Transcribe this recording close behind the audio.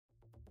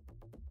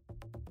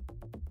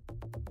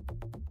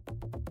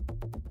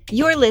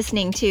You're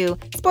listening to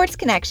Sports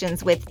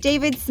Connections with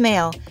David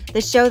Smale,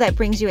 the show that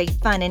brings you a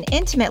fun and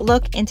intimate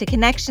look into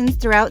connections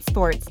throughout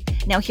sports.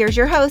 Now here's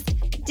your host,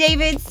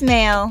 David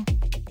Smale.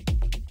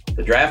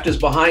 The draft is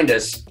behind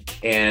us,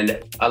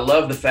 and I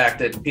love the fact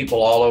that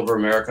people all over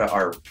America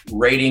are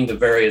rating the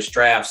various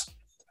drafts,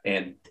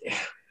 and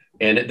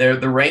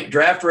the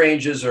draft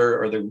ranges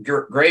or the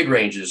grade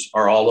ranges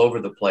are all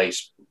over the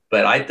place.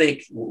 But I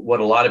think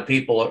what a lot of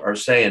people are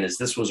saying is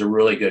this was a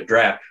really good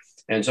draft.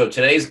 And so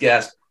today's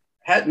guest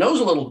knows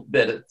a little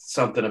bit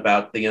something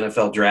about the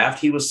NFL draft.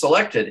 He was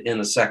selected in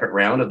the second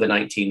round of the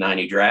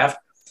 1990 draft,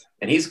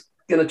 and he's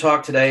going to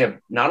talk today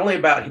not only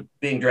about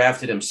being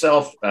drafted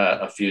himself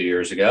a few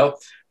years ago,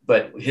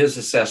 but his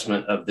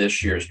assessment of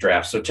this year's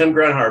draft. So Tim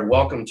Grunhard,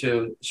 welcome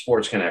to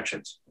Sports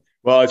Connections.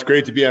 Well, it's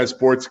great to be on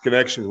Sports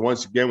Connections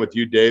once again with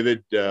you,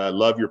 David.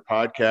 Love your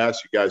podcast.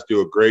 You guys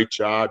do a great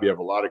job. You have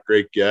a lot of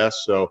great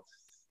guests. So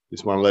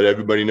just want to let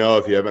everybody know,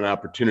 if you have an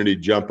opportunity,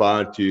 jump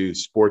on to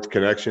Sports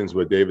Connections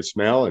with David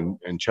Smale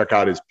and check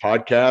out his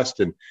podcast.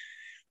 And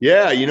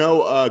yeah,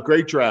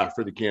 great draft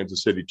for the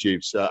Kansas City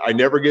Chiefs. I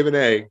never give an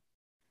A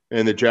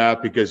in the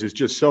draft because there's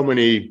just so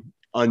many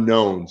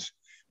unknowns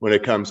when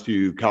it comes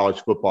to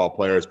college football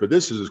players. But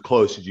this is as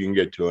close as you can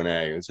get to an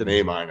A. It's an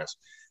A minus.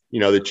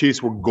 The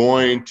Chiefs were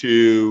going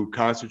to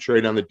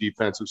concentrate on the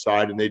defensive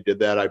side, and they did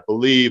that, I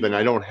believe. And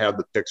I don't have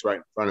the picks right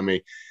in front of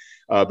me.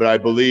 But I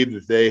believe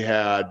that they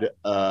had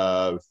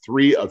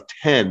 3 of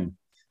 10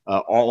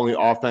 only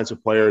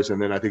offensive players,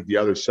 and then I think the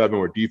other 7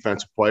 were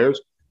defensive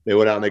players. They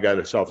went out and they got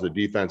themselves a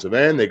defensive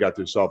end. They got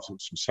themselves some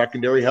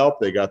secondary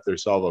help. They got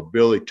themselves a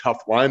really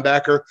tough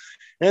linebacker.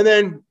 And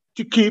then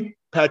to keep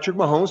Patrick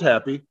Mahomes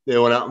happy, they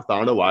went out and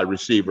found a wide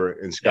receiver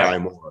in Sky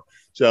Moore.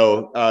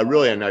 So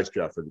really a nice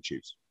draft for the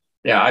Chiefs.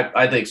 Yeah,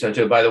 I think so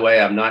too. By the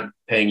way, I'm not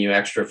paying you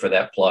extra for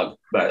that plug.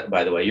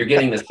 By the way, you're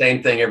getting the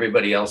same thing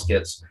everybody else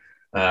gets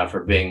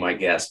for being my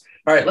guest.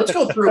 All right, let's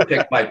go through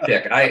pick by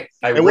pick.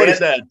 And what is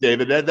that,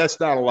 David?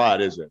 That's not a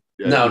lot, is it?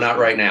 No, not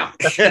right now.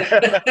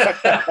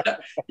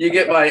 You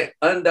get my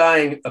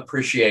undying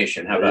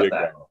appreciation. How about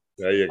that?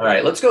 There you go. All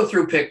right, let's go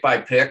through pick by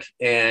pick.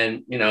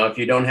 And, if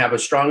you don't have a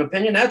strong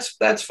opinion,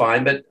 that's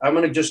fine. But I'm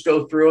going to just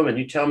go through them and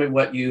you tell me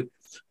what you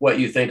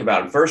think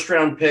about them. First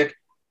round pick,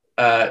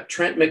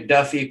 Trent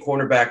McDuffie,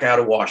 cornerback out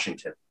of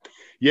Washington.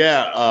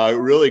 Yeah,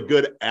 really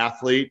good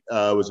athlete.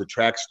 Was a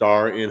track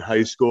star in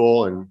high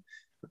school, and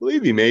I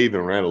believe he may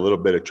even ran a little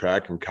bit of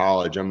track in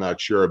college. I'm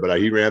not sure, but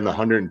he ran the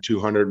 100 and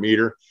 200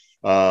 meter.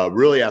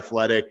 Really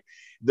athletic.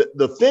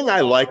 The thing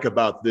I like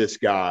about this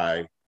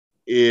guy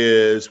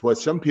is what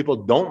some people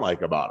don't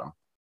like about him.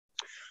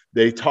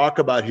 They talk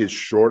about his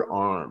short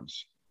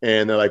arms,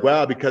 and they're like,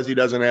 well, because he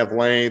doesn't have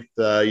length,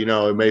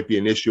 it might be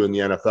an issue in the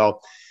NFL.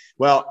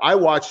 Well, I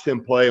watched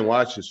him play and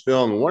watched his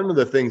film, and one of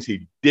the things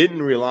he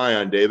didn't rely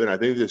on, David, I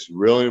think this is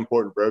really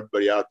important for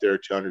everybody out there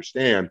to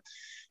understand,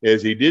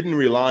 is he didn't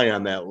rely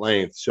on that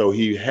length. So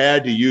he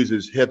had to use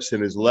his hips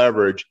and his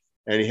leverage,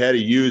 and he had to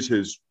use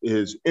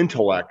his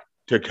intellect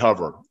to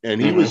cover. And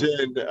he was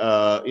in,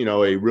 a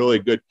really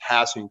good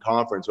passing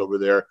conference over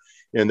there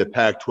in the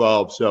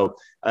Pac-12. So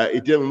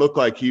it didn't look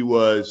like he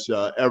was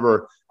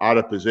ever out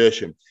of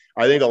position.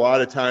 I think a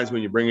lot of times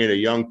when you bring in a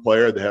young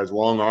player that has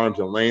long arms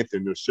and length,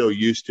 and they're so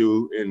used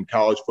to in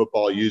college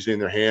football using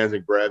their hands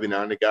and grabbing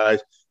onto guys,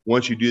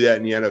 once you do that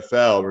in the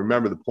NFL,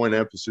 remember the point of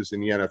emphasis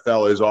in the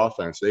NFL is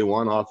offense. They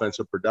want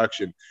offensive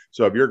production.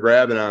 So if you're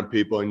grabbing on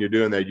people and you're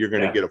doing that, you're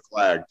going to get a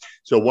flag.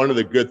 So one of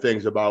the good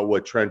things about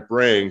what Trent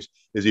brings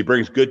is he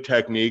brings good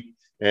technique,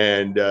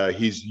 and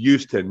he's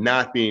used to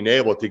not being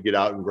able to get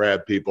out and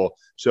grab people.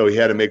 So he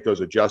had to make those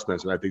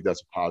adjustments, and I think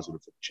that's a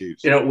positive for the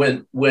Chiefs.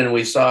 When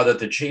we saw that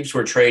the Chiefs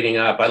were trading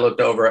up, I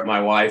looked over at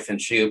my wife,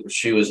 and she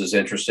was as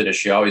interested as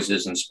she always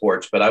is in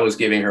sports. But I was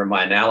giving her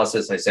my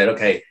analysis. I said,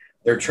 okay,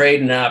 they're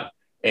trading up,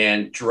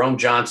 and Jerome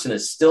Johnson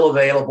is still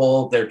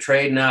available. They're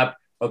trading up.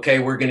 Okay,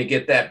 we're going to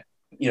get that,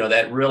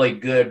 that really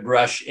good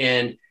rush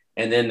in.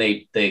 And then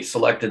they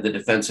selected the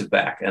defensive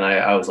back. And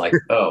I was like,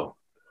 oh,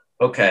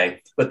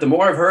 okay. But the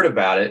more I've heard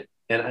about it,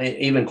 and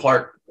even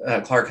Clark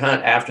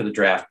Hunt after the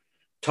draft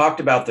talked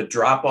about the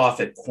drop off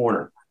at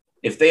corner.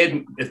 If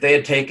they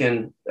had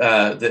taken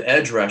the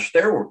edge rush,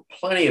 there were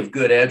plenty of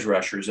good edge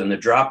rushers, and the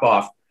drop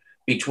off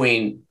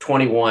between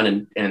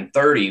 21 and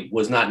 30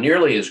 was not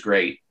nearly as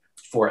great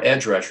for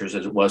edge rushers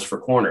as it was for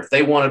corner. If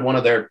they wanted one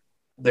of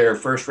their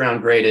first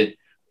round graded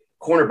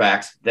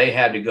cornerbacks, they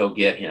had to go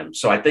get him.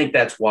 So I think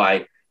that's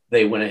why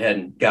they went ahead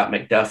and got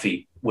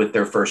McDuffie with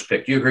their first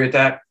pick. Do you agree with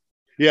that?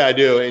 Yeah, I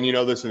do. And,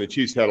 listen, the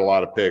Chiefs had a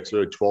lot of picks. There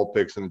were 12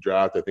 picks in the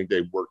draft. I think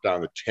they worked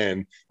down to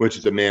 10, which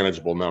is a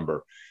manageable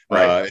number.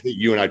 Right. I think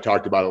you and I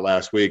talked about it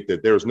last week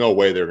that there was no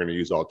way they're going to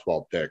use all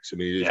 12 picks. I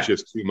mean, it's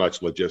just too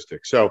much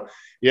logistics. So,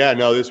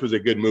 this was a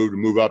good move to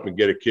move up and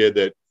get a kid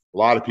that a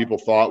lot of people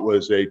thought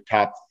was a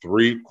top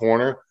 3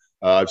 corner.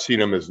 I've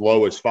seen him as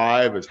low as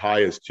 5, as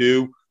high as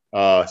 2.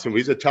 So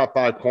he's a top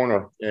 5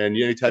 corner. And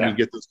anytime you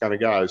get those kind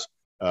of guys,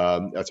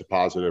 that's a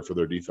positive for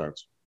their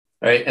defense.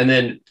 All right. And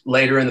then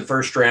later in the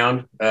first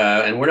round,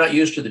 and we're not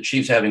used to the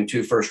Chiefs having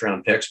 2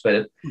 first-round picks,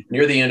 but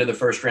near the end of the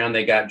first round,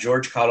 they got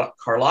George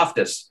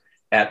Karlaftis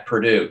at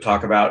Purdue.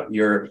 Talk about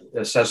your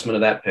assessment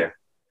of that pick.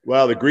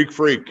 Well, the Greek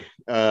Freak,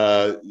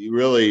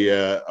 really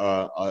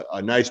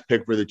a nice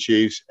pick for the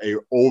Chiefs, a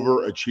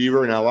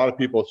overachiever. Now, a lot of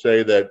people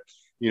say that,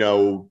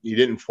 he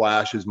didn't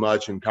flash as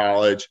much in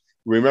college.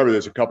 Remember,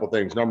 there's a couple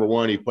things. Number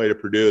one, he played at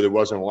Purdue. There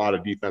wasn't a lot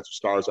of defensive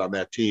stars on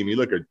that team. You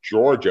look at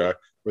Georgia,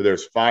 where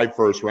there's 5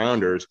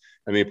 first-rounders.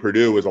 I mean,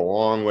 Purdue was a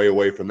long way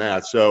away from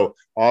that. So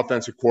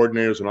offensive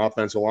coordinators and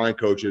offensive line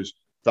coaches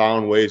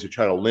found ways to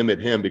try to limit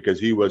him because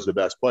he was the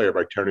best player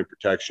by turning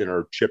protection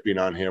or chipping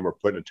on him or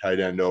putting a tight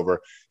end over.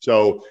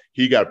 So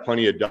he got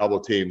plenty of double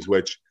teams,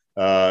 which,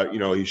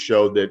 he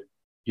showed that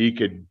he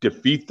could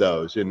defeat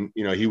those. And,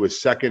 he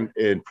was second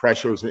in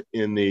pressures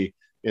in the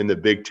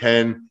Big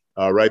Ten,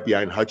 right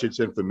behind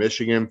Hutchinson from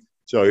Michigan.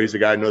 So he's a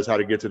guy who knows how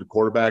to get to the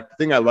quarterback. The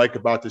thing I like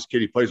about this kid,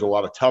 he plays a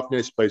lot of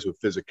toughness, plays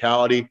with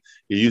physicality.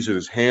 He uses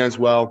his hands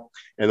well.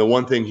 And the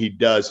one thing he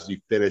does is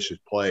he finishes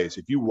plays.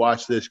 If you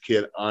watch this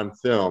kid on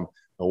film,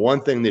 the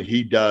one thing that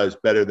he does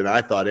better than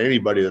I thought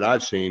anybody that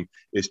I've seen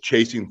is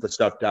chasing the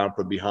stuff down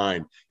from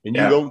behind. And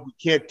you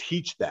can't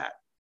teach that.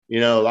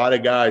 A lot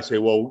of guys say,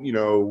 well,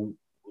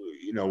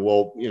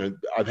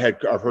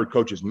 I've heard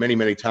coaches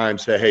many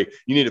times say, hey,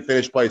 you need to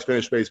finish plays.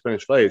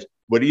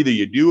 But either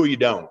you do or you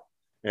don't.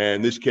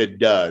 And this kid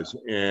does.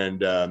 And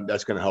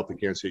that's going to help the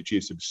Kansas City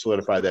Chiefs to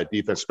solidify that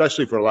defense,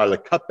 especially for a lot of the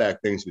cutback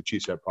things the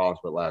Chiefs had problems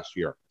with last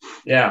year.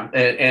 Yeah.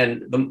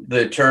 And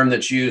the term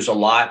that's used a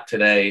lot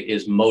today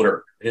is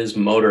motor. His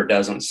motor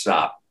doesn't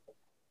stop.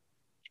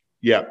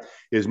 Yeah.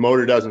 His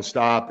motor doesn't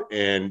stop.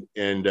 And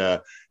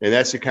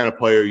that's the kind of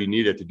player you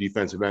need at the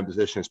defensive end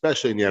position,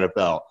 especially in the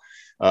NFL.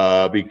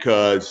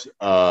 Because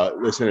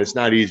listen, it's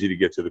not easy to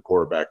get to the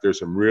quarterback. There's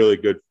some really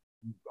good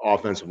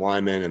offensive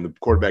linemen, and the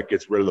quarterback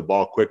gets rid of the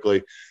ball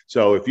quickly.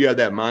 So if you have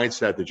that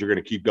mindset that you're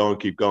going to keep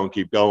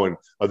going,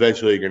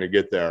 eventually you're going to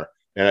get there.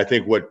 And I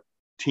think what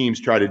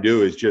teams try to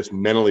do is just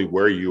mentally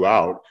wear you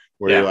out,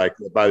 where you're like,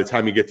 by the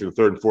time you get to the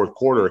third and fourth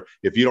quarter,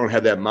 if you don't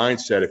have that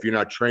mindset, if you're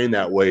not trained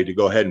that way to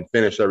go ahead and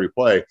finish every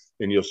play,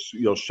 then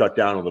you'll shut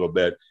down a little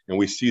bit. And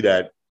we see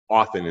that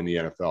often in the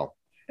NFL.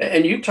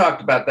 And you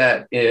talked about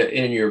that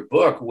in your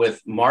book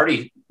with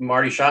Marty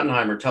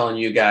Schottenheimer telling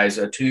you guys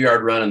a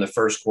 2-yard run in the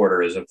first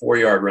quarter is a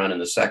 4-yard run in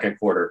the second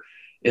quarter,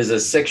 is a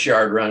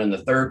 6-yard run in the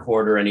third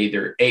quarter, and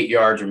either 8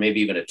 yards or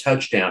maybe even a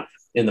touchdown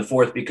in the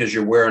fourth because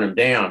you're wearing them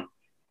down.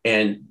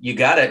 And you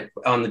got it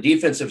on the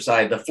defensive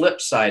side. The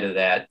flip side of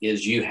that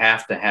is you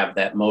have to have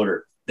that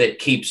motor that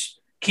keeps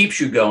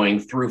you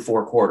going through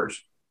 4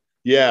 quarters.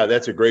 Yeah,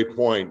 that's a great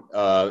point.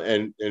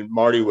 And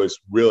Marty was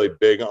really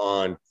big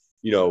on,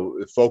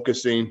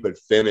 focusing, but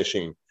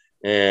finishing.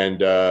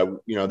 And,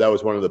 that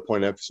was one of the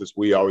point of emphasis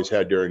we always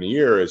had during the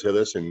year is, hey,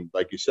 listen,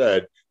 like you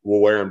said, we'll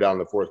wear him down in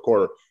the fourth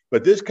quarter.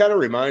 But this kind of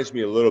reminds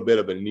me a little bit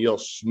of a Neil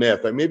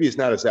Smith. Like maybe he's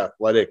not as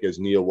athletic as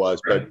Neil was,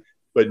 right.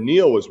 but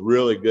Neil was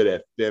really good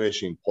at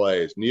finishing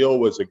plays. Neil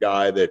was a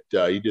guy that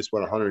he just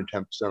went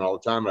 110% all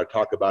the time. And I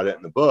talk about it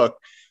in the book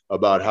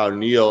about how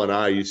Neil and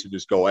I used to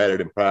just go at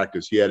it in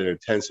practice. He had an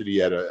intensity, he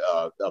had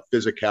a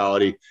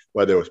physicality,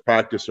 whether it was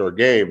practice or a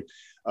game.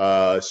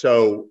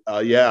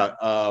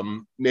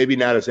 Maybe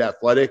not as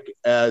athletic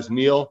as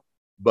Neil,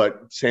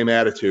 but same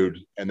attitude,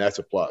 and that's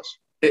a plus.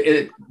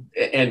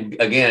 And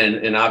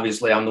again,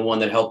 obviously I'm the one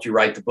that helped you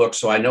write the book,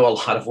 so I know a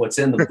lot of what's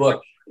in the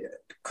book.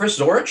 Chris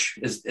Zorich,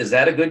 is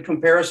that a good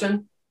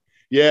comparison?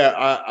 Yeah,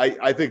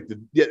 I think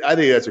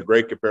that's a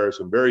great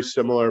comparison. Very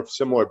similar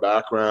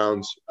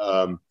backgrounds,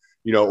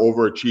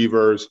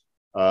 overachievers.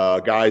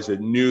 Guys that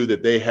knew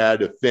that they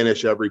had to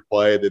finish every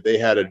play, that they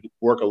had to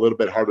work a little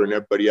bit harder than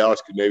everybody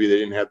else because maybe they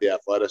didn't have the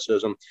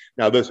athleticism.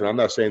 Now, listen, I'm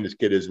not saying this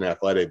kid isn't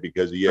athletic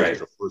because he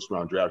is a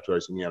first-round draft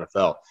choice in the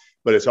NFL,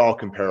 but it's all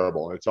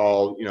comparable. It's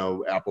all,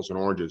 apples and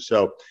oranges.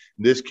 So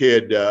this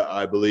kid,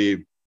 I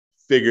believe,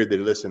 figured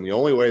that, listen, the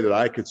only way that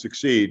I could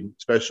succeed,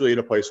 especially in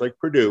a place like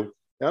Purdue,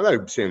 now I'm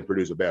not saying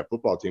Purdue's a bad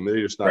football team, but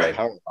they're just not a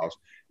powerhouse,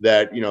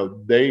 that,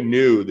 they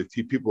knew that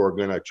people were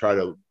going to try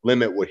to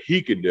limit what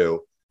he could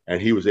do. And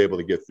he was able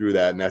to get through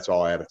that, and that's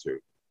all attitude.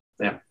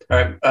 Yeah. All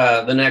right.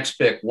 The next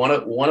pick, one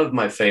of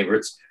my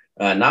favorites,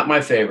 not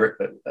my favorite,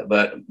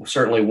 but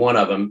certainly one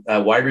of them,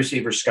 wide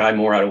receiver Sky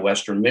Moore out of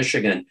Western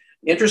Michigan.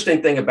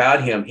 Interesting thing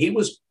about him, he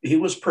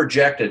was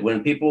projected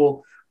when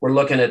people were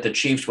looking at the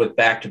Chiefs with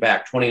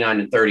back-to-back 29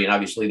 and 30, and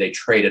obviously they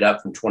traded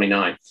up from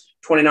 29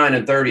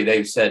 and 30.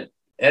 They said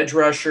edge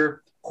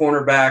rusher,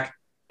 cornerback,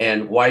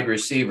 and wide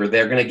receiver.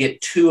 They're going to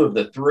get 2 of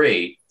the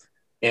 3.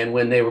 And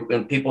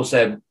when people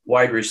said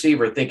wide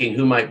receiver, thinking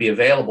who might be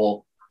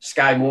available,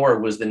 Sky Moore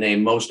was the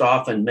name most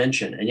often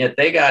mentioned. And yet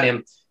they got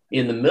him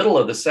in the middle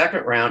of the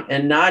second round,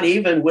 and not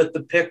even with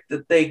the pick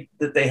that they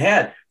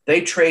had.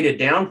 They traded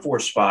down 4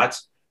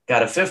 spots,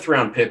 got a 5th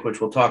round pick, which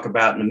we'll talk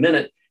about in a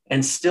minute,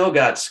 and still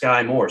got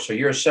Sky Moore. So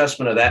your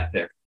assessment of that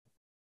pick?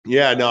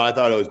 Yeah, no, I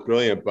thought it was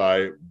brilliant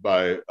by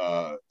Brett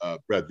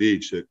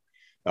Veach that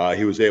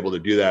He was able to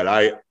do that.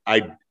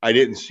 I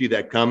didn't see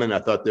that coming. I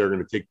thought they were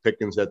going to take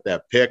Pickens at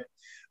that pick,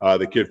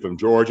 the kid from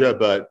Georgia,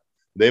 but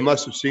they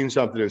must have seen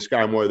something in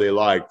Sky Moore they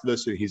liked.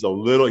 Listen, he's got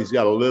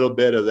a little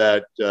bit of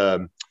that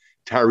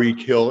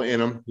Tyreek Hill in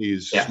him.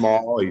 He's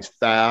small, he's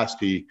fast,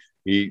 he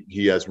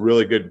has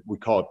really good, we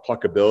call it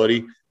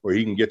pluckability, where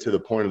he can get to the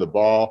point of the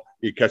ball.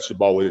 He catches the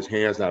ball with his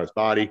hands, not his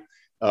body.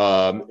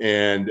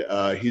 And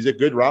he's a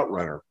good route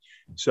runner.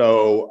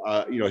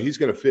 So, he's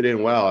going to fit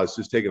in well. I was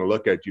just taking a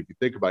look at you. If you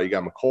think about it, you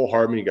got Mecole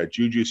Hardman, you got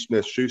Juju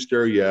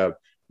Smith-Schuster, you have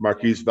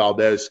Marquise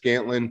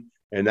Valdez-Scantling,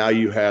 and now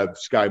you have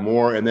Sky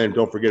Moore. And then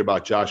don't forget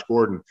about Josh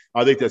Gordon.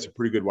 I think that's a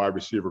pretty good wide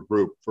receiver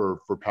group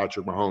for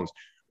Patrick Mahomes.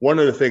 One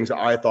of the things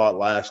I thought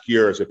last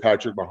year is that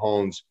Patrick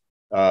Mahomes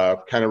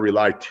kind of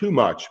relied too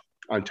much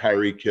on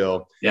Tyreek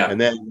Hill. Yeah. And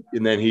then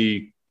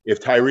if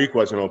Tyreek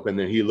wasn't open,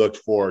 then he looked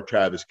for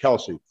Travis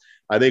Kelce.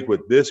 I think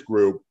with this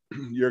group,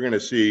 you're going to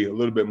see a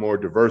little bit more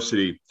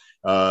diversity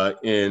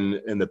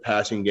in the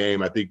passing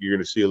game. I think you're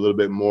going to see a little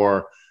bit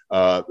more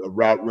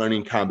route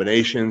running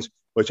combinations,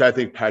 which I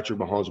think Patrick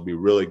Mahomes will be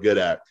really good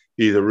at.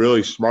 He's a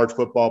really smart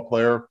football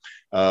player,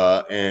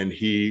 and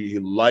he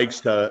likes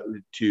to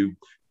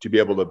be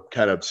able to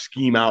kind of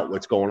scheme out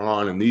what's going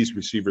on, and these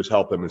receivers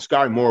help him. And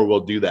Sky Moore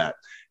will do that.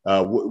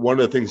 One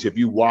of the things, if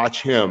you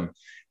watch him,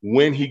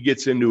 when he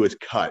gets into his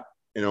cut,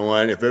 and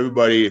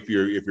if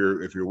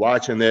you're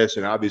watching this,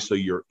 and obviously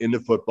you're into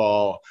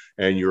football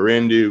and you're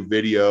into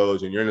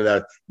videos and you're into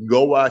that,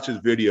 go watch his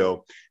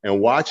video and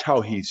watch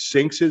how he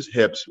sinks his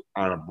hips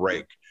on a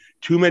break.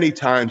 Too many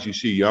times you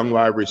see young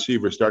wide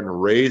receivers starting to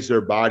raise their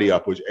body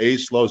up, which A,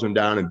 slows them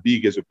down, and B,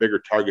 gives a bigger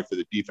target for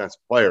the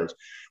defensive players.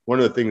 One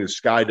of the things that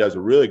Sky does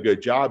a really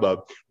good job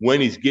of,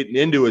 when he's getting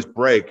into his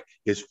break,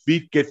 his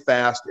feet get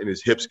fast and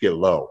his hips get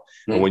low.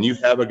 Mm-hmm. And when you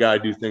have a guy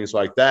do things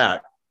like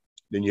that,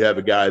 then you have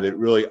a guy that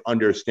really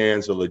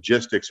understands the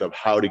logistics of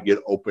how to get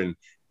open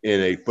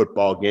in a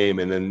football game.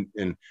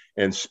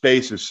 And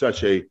space is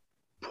such a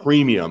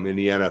premium in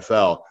the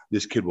NFL.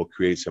 This kid will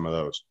create some of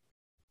those.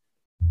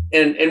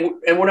 And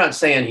we're not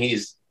saying he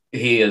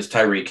is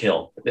Tyreek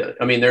Hill.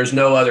 I mean, there's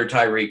no other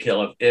Tyreek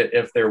Hill.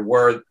 If there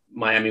were,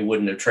 Miami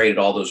wouldn't have traded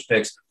all those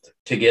picks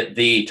to get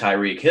the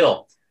Tyreek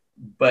Hill.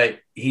 But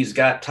he's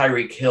got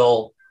Tyreek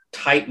Hill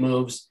type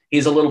moves.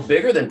 He's a little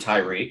bigger than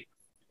Tyreek.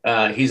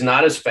 He's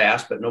not as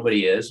fast, but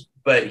nobody is.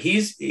 But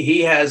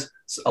he has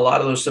a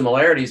lot of those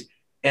similarities.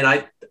 And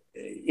I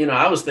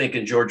was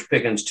thinking George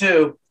Pickens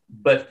too,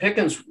 but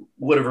Pickens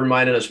would have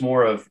reminded us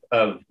more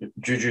of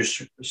Juju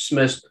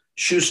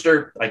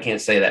Smith-Schuster. I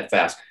can't say that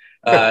fast.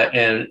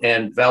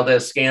 And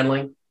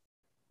Valdez-Scantling.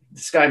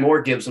 Sky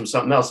Moore gives him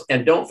something else.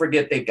 And don't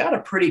forget, they've got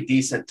a pretty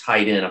decent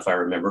tight end, if I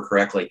remember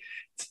correctly.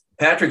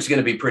 Patrick's going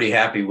to be pretty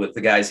happy with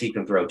the guys he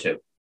can throw to.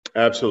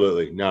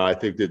 Absolutely. No, I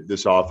think that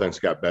this offense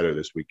got better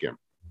this weekend.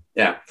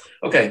 Yeah.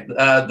 Okay.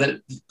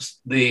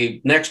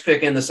 The next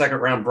pick in the second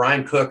round,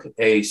 Brian Cook,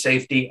 a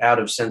safety out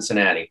of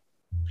Cincinnati.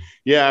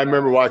 Yeah, I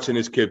remember watching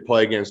this kid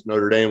play against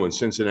Notre Dame when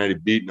Cincinnati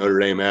beat Notre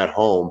Dame at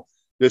home.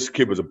 This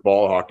kid was a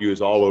ball hawk. He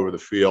was all over the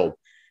field.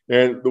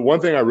 And the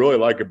one thing I really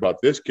like about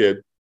this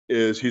kid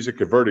is he's a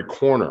converted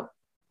corner.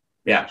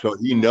 Yeah. So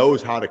he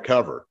knows how to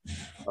cover.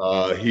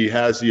 He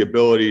has the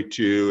ability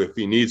to, if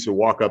he needs to,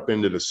 walk up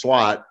into the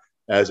slot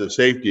as a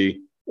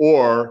safety,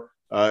 or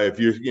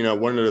if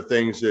one of the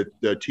things that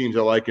the teams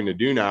are liking to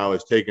do now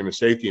is taking a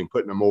safety and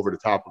putting them over the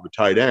top of a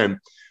tight end,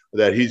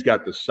 that he's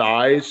got the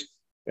size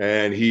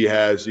and he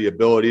has the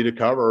ability to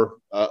cover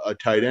a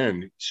tight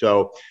end.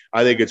 So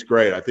I think it's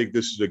great. I think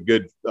this is a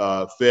good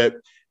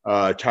fit.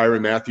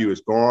 Tyrann Mathieu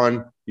is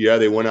gone. Yeah,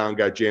 they went out and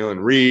got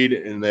Jalen Reed,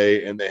 and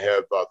they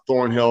have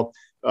Thornhill.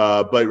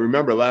 But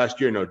remember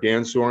last year,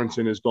 Dan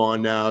Sorensen is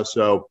gone now.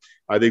 So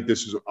I think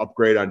this is an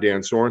upgrade on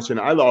Dan Sorensen.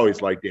 I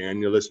always liked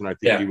Dan. Listen, I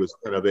think he was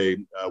kind of a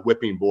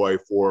whipping boy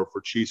for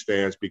Chiefs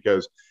fans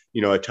because,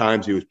 at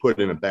times he was put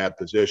in a bad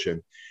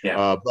position.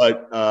 Yeah.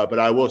 But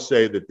I will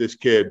say that this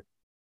kid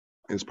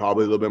is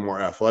probably a little bit more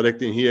athletic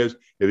than he is.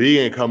 If he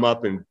can come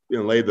up and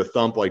lay the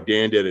thump like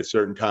Dan did at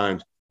certain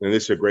times, then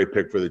this is a great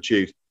pick for the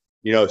Chiefs.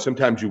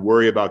 Sometimes you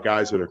worry about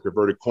guys that are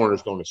converted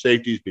corners going to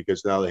safeties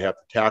because now they have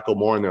to tackle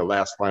more in their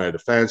last line of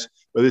defense.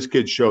 But this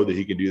kid showed that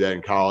he can do that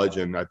in college,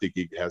 and I think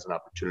he has an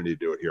opportunity to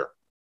do it here.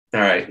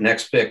 All right,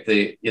 next pick.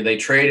 They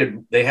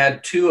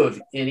had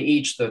two in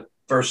each, the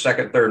first,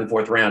 second, third, and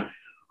fourth round.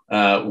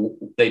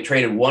 They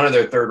traded one of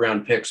their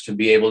third-round picks to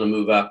be able to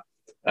move up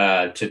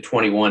to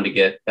 21 to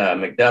get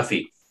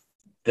McDuffie.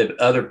 The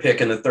other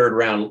pick in the third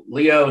round,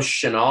 Leo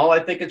Chenal, I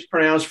think it's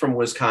pronounced, from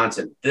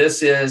Wisconsin.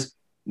 This is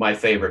my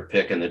favorite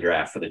pick in the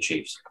draft for the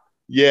Chiefs.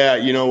 Yeah,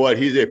 you know what?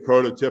 He's a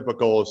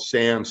prototypical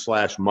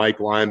Sam/Mike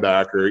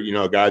linebacker,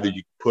 a guy that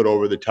you put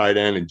over the tight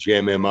end and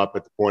jam him up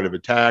at the point of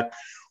attack.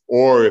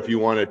 Or if you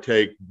want to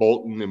take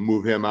Bolton and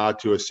move him out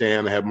to a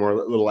Sam and have more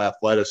little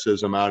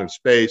athleticism out in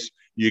space,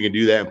 you can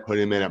do that and put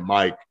him in at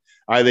Mike.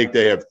 I think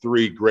they have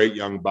three great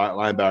young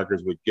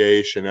linebackers with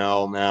Gay,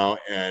 Chenal now,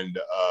 and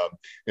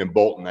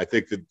Bolton. I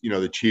think that,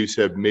 the Chiefs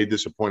have made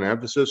this a point of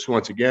emphasis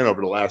once again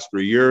over the last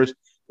 3 years.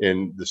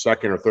 In the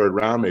second or third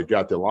round, they've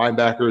got their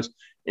linebackers.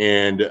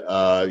 And,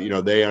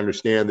 they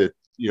understand that,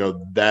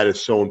 that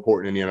is so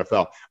important in the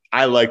NFL.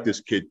 I like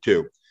this kid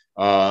too.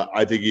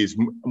 I think he's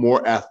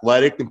more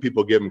athletic than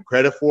people give him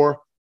credit for.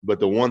 But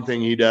the one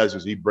thing he does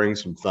is he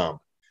brings some thump.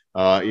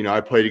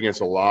 I played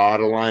against a lot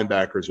of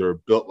linebackers who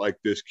are built like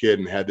this kid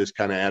and had this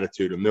kind of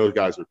attitude, and those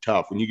guys are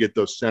tough. When you get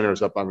those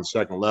centers up on the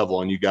second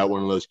level and you got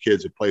one of those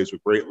kids that plays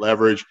with great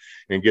leverage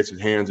and gets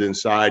his hands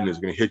inside and is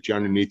going to hit you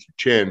underneath your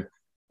chin,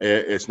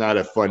 it's not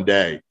a fun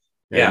day.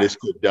 And this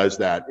kid does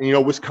that.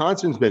 And,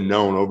 Wisconsin's been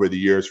known over the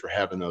years for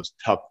having those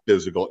tough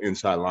physical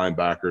inside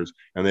linebackers,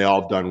 and they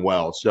all done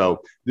well.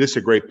 So this is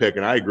a great pick,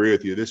 and I agree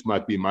with you. This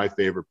might be my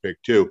favorite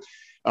pick too.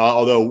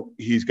 Although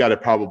he's got to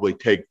probably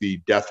take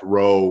the death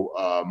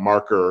row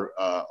marker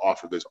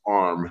off of his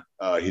arm.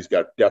 He's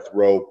got death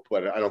row,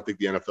 but I don't think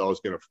the NFL is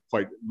going to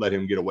quite let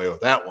him get away with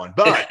that one.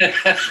 But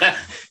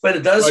but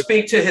it does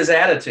speak to his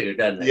attitude,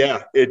 doesn't it?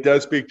 Yeah, it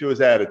does speak to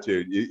his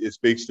attitude. It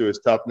speaks to his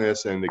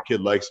toughness, and the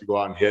kid likes to go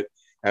out and hit.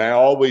 And I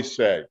always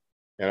say,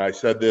 and I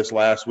said this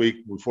last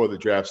week before the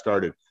draft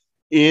started,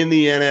 in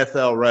the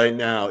NFL right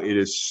now, it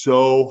is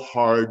so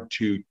hard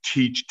to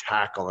teach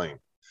tackling.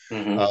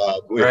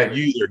 Right.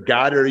 You either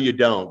got it or you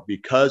don't,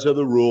 because of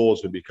the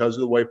rules and because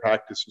of the way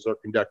practices are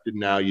conducted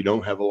now. You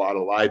don't have a lot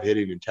of live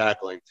hitting and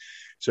tackling,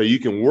 so you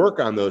can work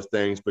on those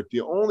things. But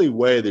the only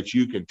way that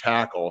you can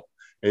tackle,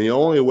 and the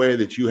only way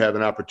that you have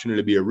an opportunity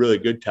to be a really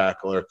good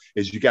tackler,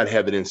 is you got to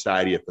have it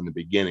inside you from the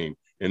beginning.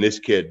 And this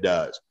kid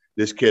does.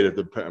 This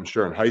kid, I'm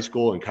sure in high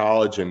school and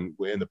college and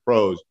in the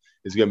pros,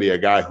 is going to be a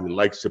guy who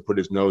likes to put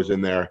his nose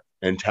in there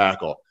and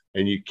tackle.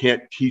 And you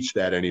can't teach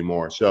that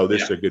anymore. So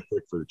this is a good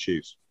pick for the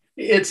Chiefs.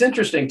 It's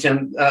interesting,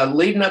 Tim.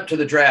 Leading up to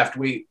the draft,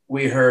 we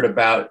heard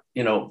about,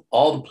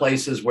 all the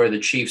places where the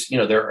Chiefs,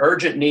 their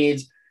urgent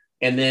needs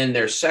and then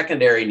their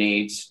secondary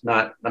needs.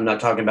 I'm not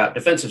talking about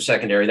defensive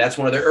secondary. That's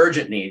one of their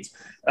urgent needs.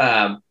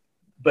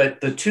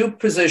 But the two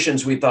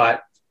positions we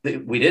thought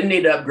that we didn't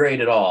need to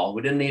upgrade at all.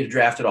 We didn't need to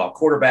draft at all.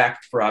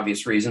 Quarterback for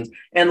obvious reasons,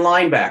 and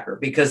linebacker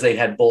because they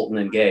had Bolton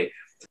and Gay.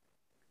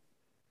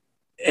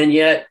 And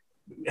yet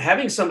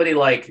having somebody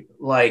like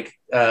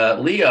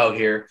Leo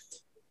here,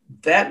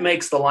 that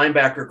makes the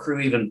linebacker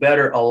crew even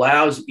better,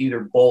 allows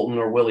either Bolton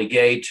or Willie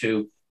Gay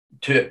to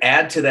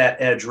add to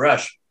that edge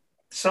rush.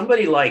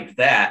 Somebody like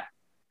that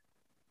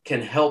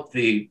can help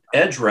the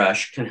edge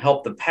rush, can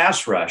help the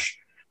pass rush,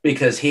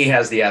 because he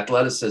has the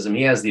athleticism.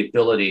 He has the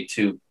ability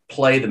to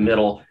play the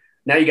middle.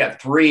 Now you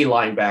got three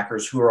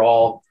linebackers who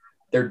are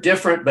they're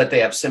different, but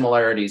they have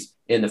similarities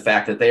in the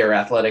fact that they are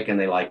athletic and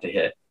they like to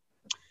hit.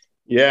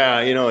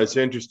 Yeah, it's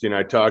interesting.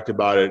 I talked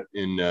about it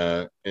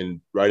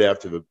in right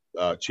after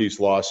the Chiefs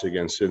loss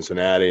against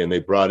Cincinnati, and they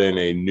brought in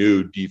a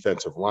new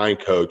defensive line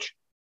coach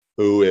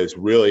who is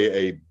really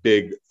a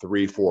big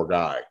 3-4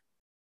 guy.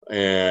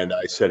 And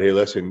I said, hey,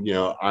 listen,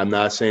 I'm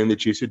not saying the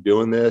Chiefs are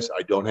doing this.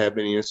 I don't have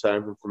any inside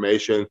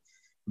information,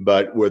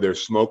 but where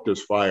there's smoke,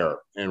 there's fire.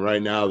 And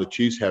right now the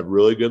Chiefs have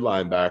really good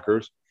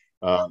linebackers.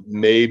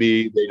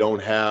 Maybe they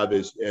don't have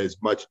as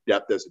much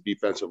depth as a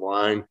defensive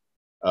line.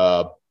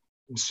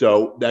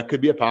 So that could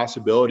be a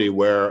possibility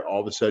where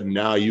all of a sudden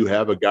now you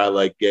have a guy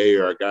like Gay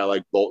or a guy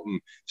like Bolton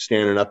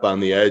standing up on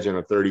the edge on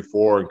a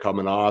 34 and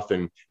coming off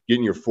and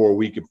getting your 4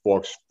 weak and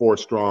four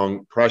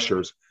strong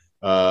pressures.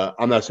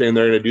 I'm not saying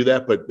they're going to do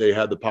that, but they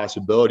have the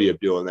possibility of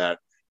doing that.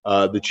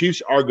 The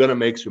Chiefs are going to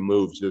make some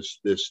moves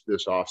this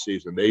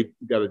offseason.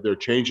 They're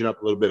changing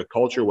up a little bit of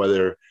culture,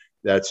 whether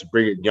that's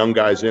bringing young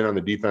guys in on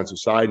the defensive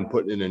side and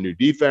putting in a new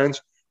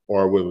defense,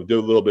 or we'll do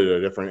a little bit of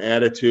a different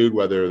attitude,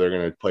 whether they're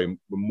going to play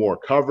more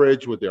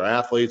coverage with their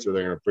athletes or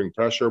they're going to bring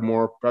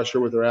more pressure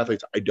with their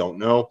athletes. I don't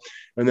know.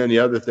 And then the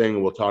other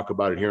thing, we'll talk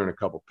about it here in a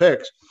couple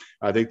picks,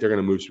 I think they're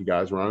going to move some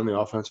guys around in the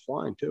offensive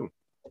line too.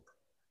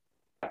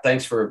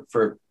 Thanks for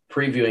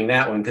previewing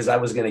that one, because I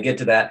was going to get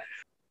to that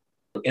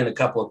in a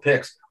couple of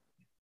picks.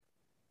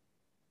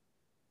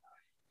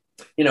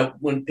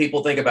 When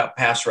people think about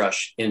pass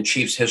rush in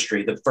Chiefs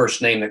history, the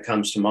first name that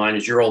comes to mind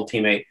is your old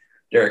teammate,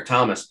 Derek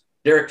Thomas.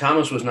 Derek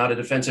Thomas was not a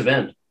defensive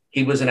end.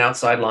 He was an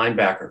outside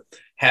linebacker.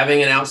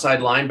 Having an outside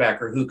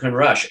linebacker who can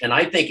rush, and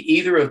I think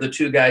either of the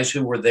two guys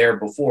who were there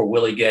before,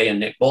 Willie Gay and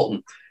Nick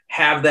Bolton,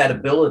 have that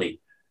ability.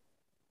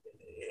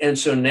 And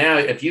so now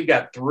if you've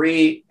got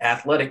three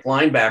athletic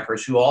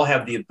linebackers who all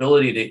have the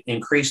ability to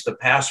increase the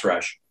pass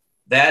rush,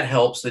 that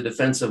helps the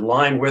defensive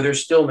line where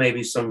there's still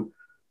maybe some,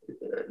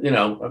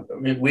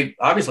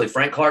 obviously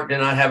Frank Clark did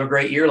not have a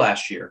great year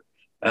last year.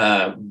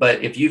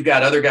 But if you've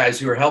got other guys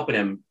who are helping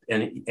him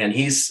and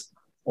he's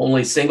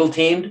only single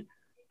teamed,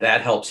 that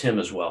helps him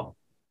as well.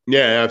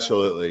 Yeah,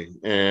 absolutely.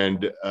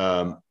 And,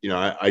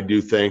 I do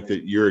think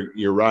that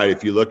you're right.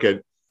 If you look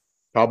at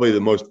probably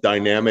the most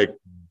dynamic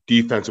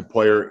defensive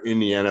player in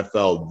the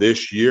NFL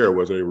this year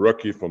was a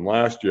rookie from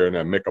last year, and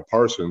that Micah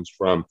Parsons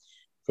from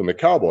the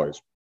Cowboys.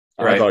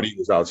 Right. I thought he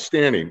was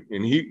outstanding.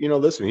 And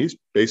he's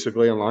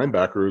basically a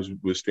linebacker who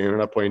was standing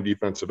up playing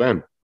defensive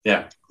end.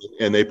 Yeah.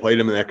 And they played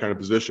him in that kind of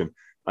position.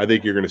 I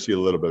think you're going to see a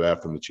little bit of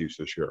that from the Chiefs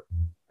this year.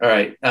 All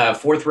right.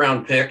 4th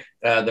round pick.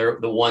 They're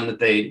the one that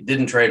they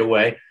didn't trade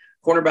away.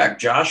 cornerback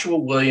Joshua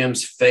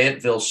Williams,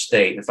 Fayetteville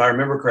State. If I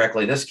remember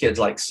correctly, this kid's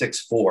like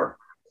 6'4".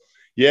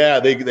 Yeah,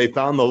 they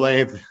found the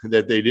length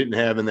that they didn't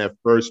have in that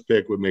first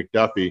pick with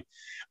McDuffie.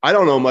 I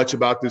don't know much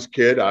about this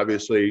kid.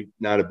 Obviously,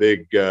 not a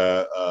big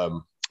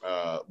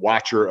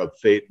watcher of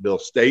Fayetteville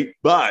State,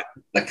 but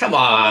come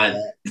on.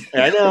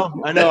 I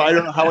know. I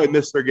don't know how I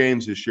missed their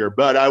games this year,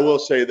 but I will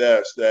say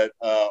this, that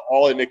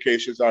all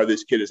indications are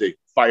this kid is a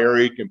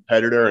fiery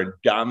competitor and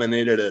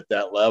dominated at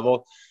that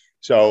level.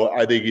 So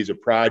I think he's a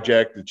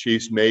project. The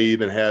Chiefs may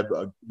even have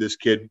this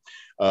kid,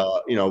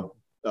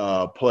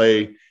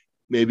 play,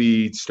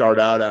 maybe start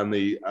out on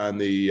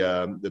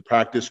the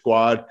practice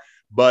squad.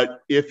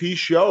 But if he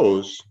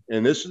shows,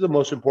 and this is the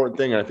most important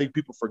thing, and I think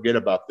people forget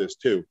about this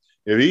too,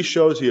 if he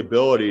shows the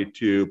ability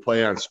to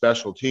play on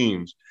special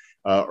teams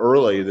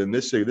early, then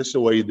this is the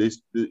way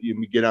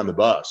you get on the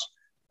bus,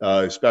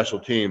 special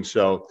teams.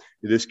 So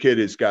this kid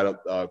has got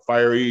a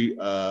fiery,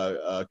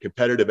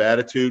 competitive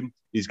attitude.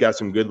 He's got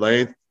some good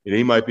length, and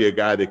he might be a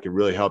guy that can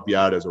really help you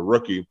out as a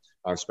rookie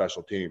on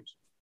special teams.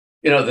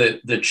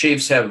 The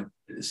Chiefs have,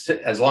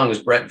 as long as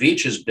Brett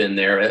Veach has been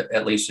there,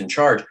 at least in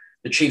charge,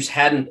 the Chiefs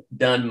hadn't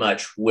done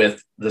much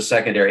with the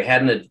secondary,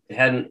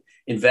 hadn't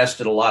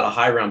invested a lot of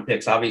high round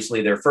picks.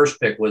 Obviously, their first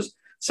pick was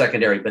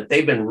secondary, but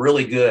they've been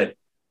really good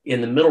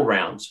in the middle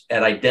rounds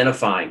at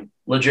identifying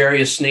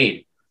L'Jarius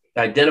Sneed,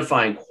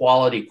 identifying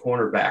quality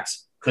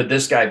cornerbacks. Could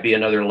this guy be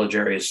another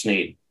L'Jarius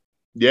Sneed?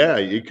 Yeah,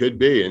 he could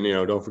be. And,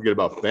 don't forget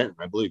about Fenton.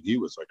 I believe he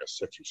was like a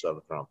 6th or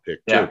 7th round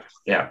pick, too.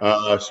 Yeah.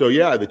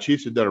 The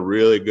Chiefs have done a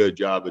really good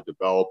job of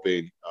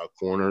developing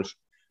corners.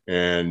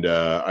 And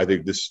I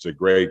think this is a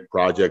great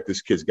project.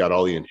 This kid's got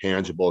all the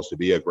intangibles to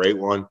be a great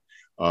one.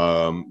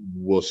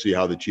 We'll see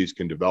how the Chiefs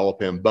can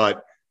develop him.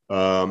 But,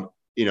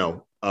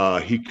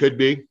 he could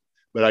be.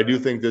 But I do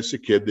think this is a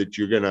kid that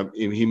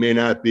he may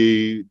not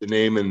be the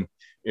name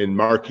in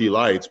marquee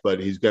lights, but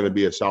he's going to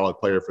be a solid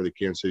player for the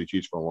Kansas City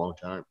Chiefs for a long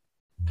time.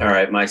 All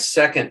right. My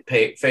second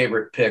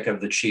favorite pick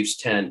of the Chiefs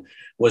 10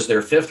 was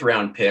their 5th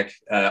round pick,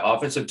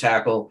 offensive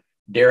tackle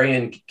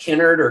Darian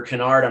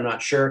Kinnard, I'm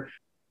not sure,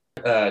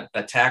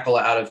 a tackle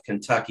out of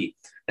Kentucky.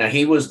 Now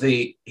he was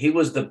the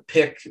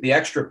pick, the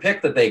extra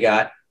pick that they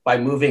got by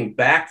moving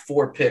back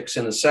 4 picks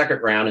in the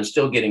 2nd round and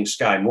still getting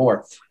Sky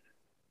Moore.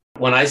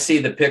 When I see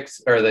the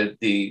pics or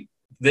the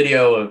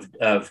video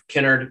of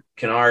Kinnard,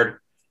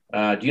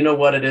 do you know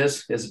what it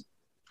is?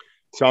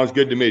 Sounds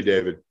good to me,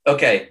 David.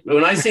 Okay.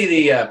 When I see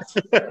the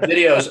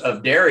videos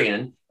of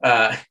Darian,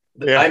 I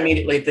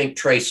immediately think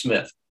Trey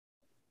Smith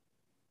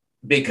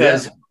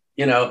because,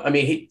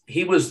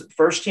 he was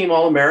first team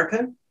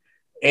All-American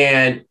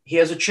and he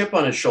has a chip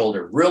on his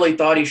shoulder, really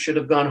thought he should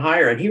have gone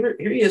higher. And here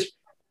he is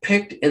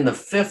picked in the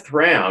 5th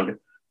round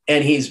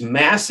and he's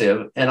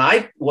massive. And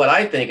I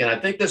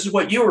think this is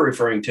what you were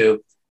referring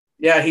to.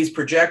 Yeah, he's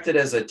projected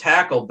as a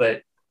tackle,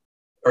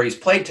 or he's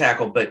played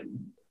tackle, but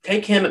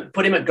take him,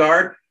 put him at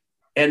guard,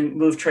 and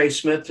move Trey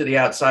Smith to the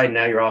outside.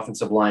 Now your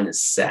offensive line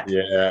is set.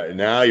 Yeah,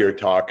 now you're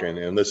talking.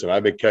 And listen,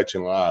 I've been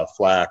catching a lot of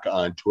flack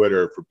on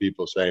Twitter for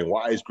people saying,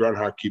 why is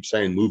Grunhard keep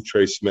saying move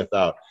Trey Smith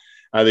out?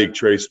 I think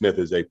Trey Smith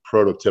is a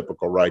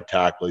prototypical right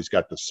tackle. He's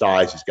got the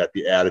size, he's got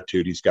the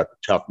attitude, he's got the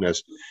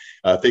toughness.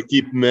 If they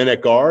keep him in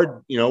at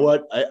guard, you know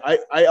what?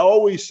 I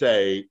always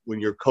say when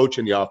you're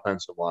coaching the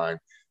offensive line,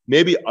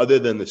 maybe other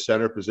than the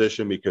center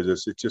position, because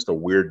it's just a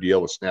weird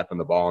deal with snapping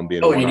the ball and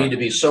being. Oh, you need to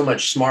be so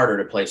much smarter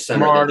to play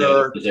center.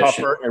 Smarter,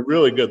 tougher, and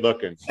really good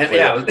looking.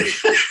 And,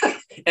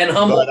 and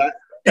humble.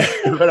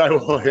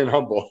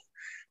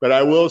 But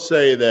I will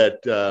say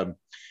that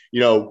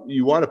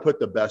you want to put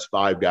the best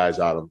 5 guys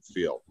out on the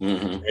field,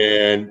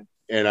 and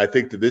I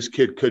think that this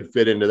kid could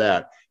fit into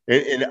that.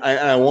 And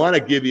I want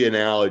to give you an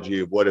analogy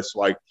of what it's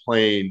like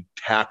playing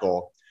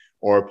tackle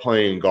or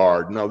playing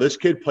guard. Now, this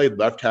kid played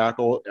left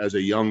tackle as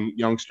a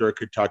youngster at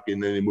Kentucky,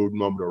 and then they moved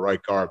him over to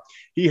right guard.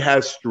 He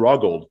has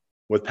struggled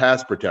with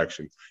pass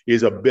protection.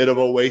 He's a bit of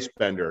a waist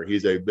bender.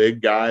 He's a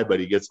big guy,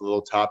 but he gets a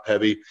little top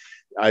heavy.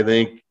 I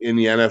think in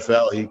the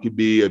NFL, he could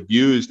be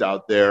abused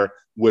out there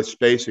with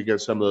space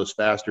against some of those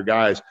faster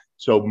guys.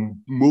 So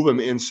move him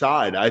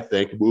inside, I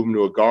think, move him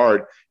to a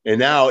guard. And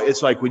now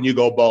it's like when you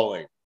go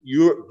bowling.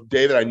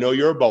 David, I know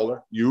you're a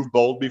bowler. You've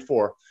bowled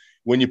before.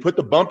 When you put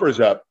the bumpers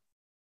up,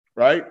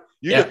 right?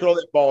 You can throw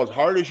that ball as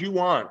hard as you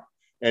want,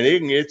 and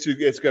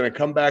it's going to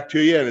come back to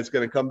you, and it's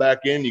going to come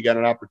back in. You got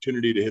an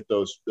opportunity to hit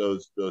those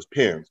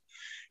pins.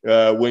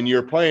 When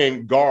you're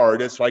playing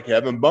guard, it's like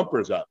having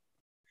bumpers up.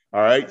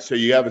 All right, so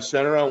you have a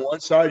center on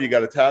one side, you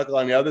got a tackle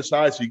on the other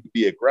side, so you can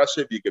be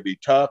aggressive, you can be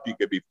tough, you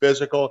can be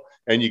physical,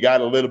 and you got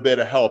a little bit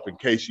of help in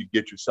case you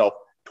get yourself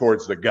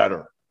towards the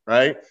gutter,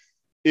 right?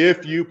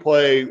 If you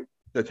play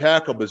the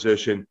tackle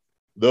position,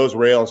 those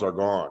rails are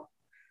gone.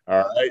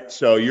 All right,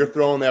 so you're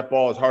throwing that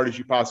ball as hard as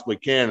you possibly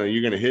can, and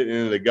you're going to hit it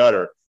into the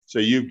gutter. So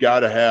you've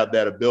got to have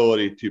that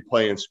ability to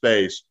play in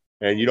space,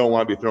 and you don't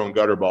want to be throwing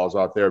gutter balls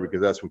out there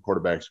because that's when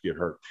quarterbacks get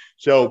hurt.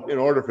 So in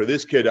order for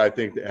this kid, I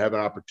think, to have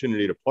an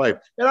opportunity to play,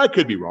 and I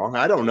could be wrong.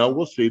 I don't know.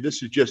 We'll see.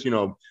 This is just,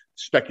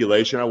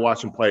 speculation. I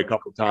watched him play a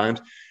couple of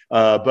times,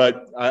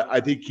 but I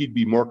think he'd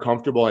be more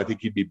comfortable. I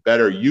think he'd be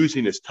better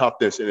using his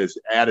toughness and his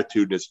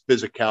attitude and his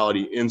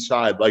physicality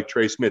inside, like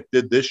Trey Smith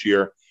did this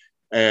year,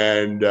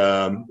 and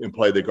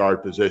play the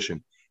guard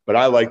position. But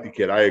I like the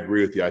kid. I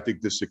agree with you. I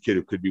think this is a kid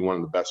who could be one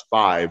of the best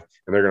 5,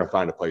 and they're going to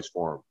find a place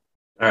for him.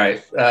 All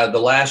right. The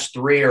last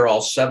 3 are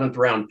all 7th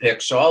round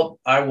picks. So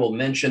I will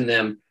mention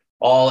them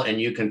all,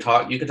 and you can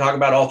talk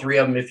about all 3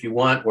 of them if you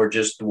want, or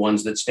just the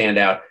ones that stand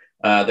out.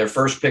 Their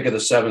first pick of the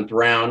 7th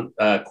round,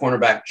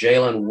 cornerback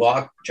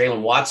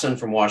Jalen Watson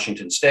from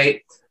Washington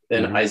State,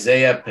 then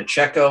Isaiah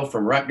Pacheco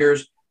from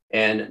Rutgers,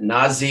 and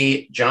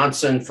Nazeeh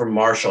Johnson from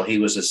Marshall. He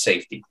was a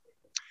safety.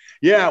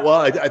 Yeah, well,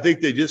 I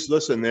think they just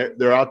listen.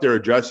 They're out there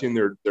addressing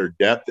their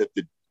depth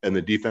and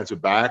the defensive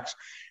backs,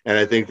 and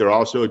I think they're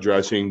also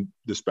addressing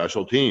the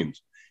special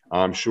teams.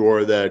 I'm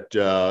sure that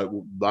a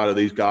lot of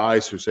these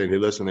guys are saying, "Hey,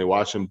 listen," they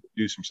watch them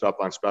do some stuff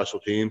on special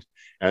teams,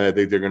 and I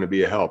think they're going to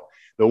be a help.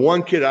 The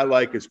one kid I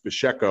like is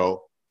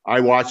Pacheco. I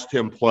watched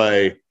him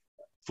play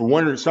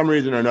for some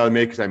reason or another,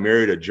 maybe because I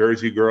married a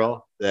Jersey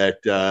girl, that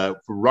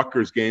for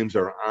Rutgers games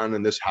are on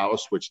in this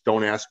house, which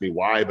don't ask me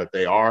why, but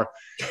they are.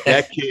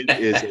 That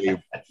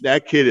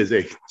kid is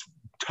a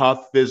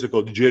tough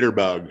physical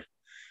jitterbug.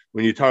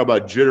 When you talk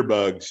about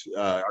jitterbugs,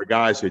 are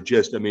guys that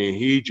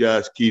he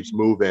just keeps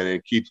moving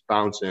and keeps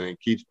bouncing and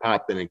keeps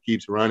popping and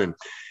keeps running.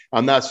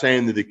 I'm not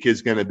saying that the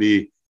kid's going to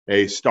be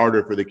a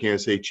starter for the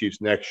Kansas City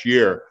Chiefs next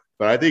year,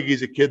 but I think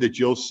he's a kid that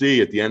you'll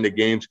see at the end of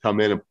games come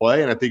in and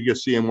play, and I think you'll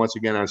see him once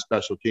again on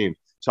special teams.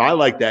 So I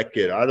like that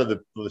kid. Out of the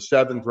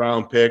 7th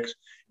round picks,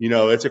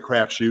 it's a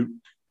crapshoot.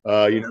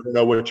 You never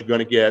know what you're going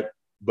to get,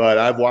 but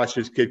I've watched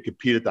this kid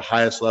compete at the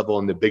highest level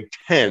in the Big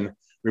Ten.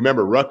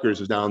 Remember,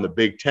 Rutgers is now in the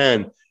Big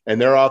Ten,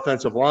 and their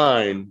offensive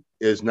line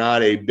is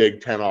not a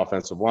Big Ten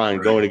offensive line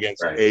going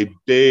against a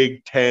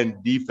Big Ten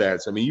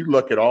defense. I mean, you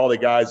look at all the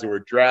guys that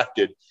were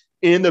drafted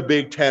in the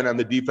Big Ten on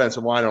the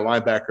defensive line or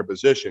linebacker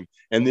position,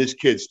 and this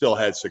kid still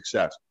had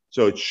success.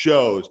 So it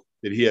shows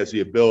that he has the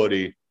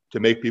ability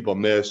to make people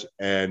miss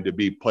and to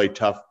play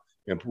tough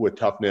and with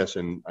toughness,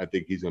 and I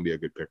think he's going to be a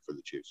good pick for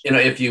the Chiefs.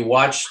 If you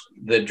watch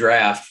the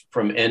draft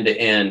from end to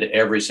end,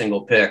 every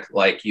single pick,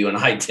 like you and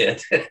I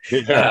did,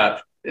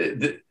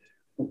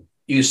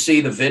 you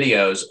see the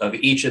videos of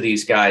each of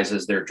these guys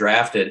as they're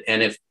drafted,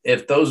 and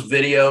if those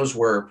videos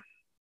were,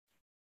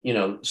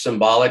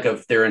 symbolic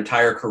of their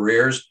entire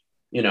careers,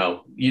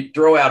 you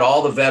throw out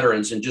all the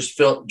veterans and just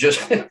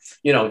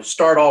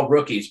start all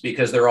rookies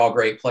because they're all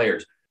great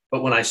players.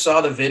 But when I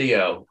saw the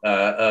video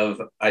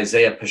of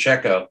Isaiah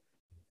Pacheco,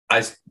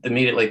 I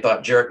immediately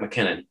thought Jerick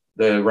McKinnon,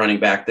 the running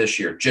back this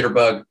year.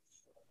 Jitterbug,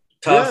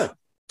 tough,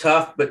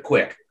 but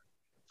quick.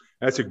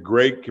 That's a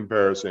great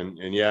comparison.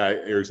 And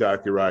yeah, you're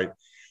exactly right.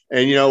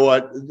 And you know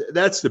what?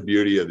 That's the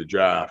beauty of the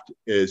draft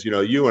is,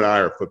 you and I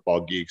are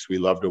football geeks. We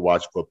love to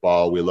watch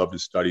football. We love to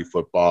study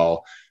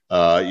football.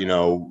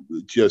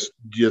 Just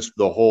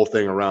the whole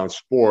thing around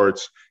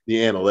sports, the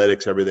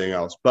analytics, everything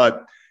else.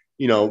 But,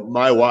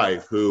 my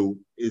wife, who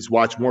is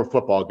watched more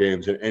football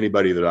games than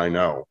anybody that I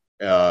know,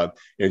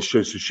 and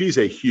so she's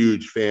a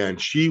huge fan.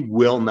 She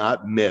will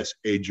not miss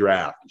a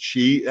draft.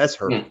 That's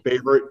her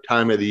favorite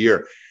time of the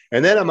year.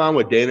 And then I'm on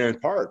with Dana and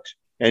Parks.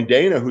 And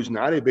Dana, who's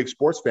not a big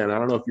sports fan, I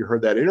don't know if you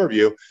heard that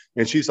interview,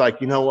 and she's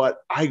like, you know what?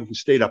 I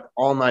stayed up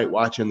all night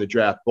watching the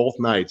draft, both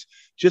nights,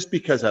 just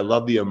because I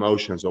love the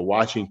emotions of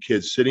watching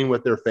kids sitting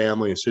with their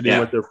family and sitting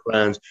with their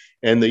friends.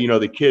 And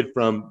the kid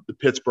from the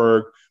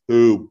Pittsburgh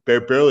who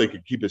barely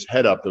could keep his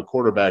head up, the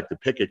quarterback, the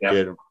Pickett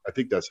kid, I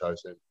think that's how I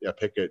said,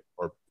 Pickett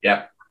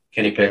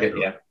Kenny Pickett,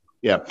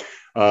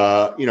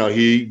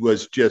 he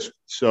was just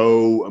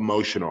so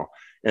emotional,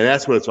 and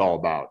that's what it's all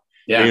about.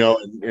 Yeah.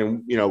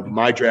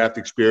 My draft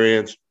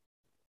experience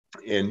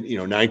in,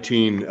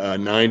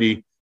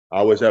 1990,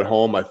 I was at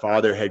home. My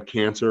father had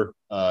cancer.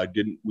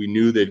 We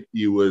knew that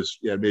he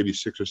had maybe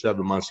 6 or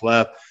 7 months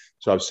left.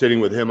 So I was sitting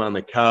with him on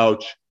the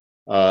couch.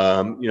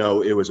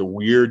 It was a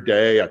weird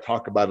day. I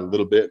talk about it a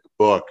little bit in the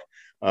book.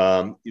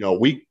 A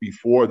week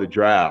before the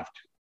draft,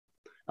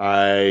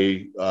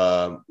 I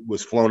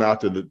was flown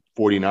out to the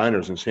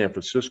 49ers in San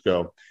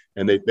Francisco,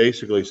 and they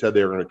basically said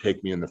they were going to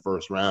take me in the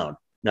first round.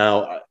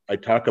 Now, I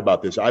talk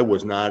about this. I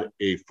was not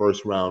a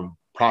first-round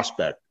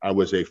prospect. I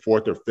was a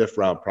 4th or 5th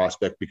round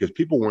prospect because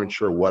people weren't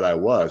sure what I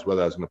was,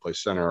 whether I was going to play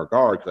center or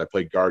guard, because I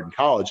played guard in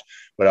college,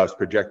 but I was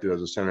projected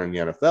as a center in the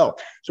NFL.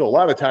 So a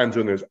lot of times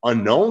when there's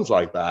unknowns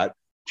like that,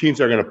 teams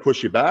are going to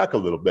push you back a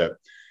little bit.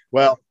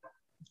 Well,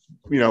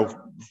 the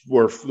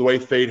way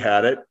fate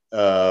had it,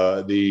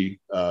 the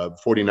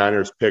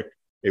 49ers picked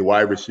a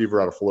wide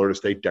receiver out of Florida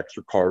State,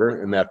 Dexter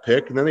Carter, in that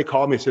pick. And then they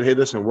called me and said, hey,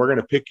 listen, we're going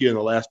to pick you in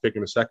the last pick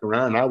in the 2nd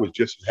round. And I was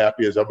just as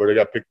happy as everybody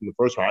got picked in the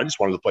 1st round. I just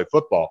wanted to play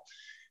football.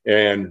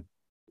 And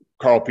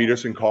Carl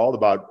Peterson called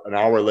about an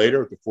hour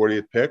later at the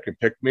 40th pick and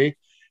picked me.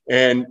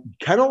 And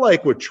kind of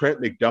like what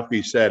Trent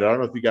McDuffie said, I don't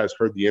know if you guys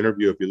heard the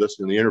interview, if you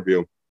listened to the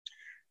interview,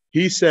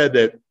 he said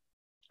that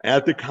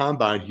at the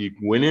combine, he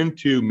went in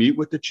to meet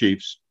with the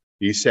Chiefs.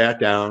 He sat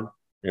down,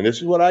 and this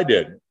is what I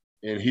did.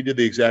 And he did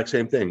the exact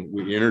same thing.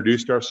 We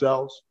introduced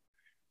ourselves.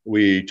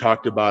 We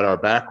talked about our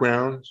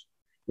backgrounds.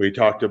 We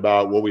talked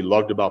about what we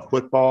loved about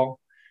football.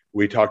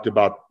 We talked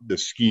about the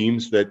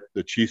schemes that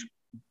the Chiefs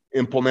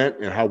implement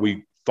and how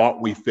we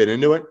thought we fit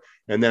into it.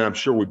 And then I'm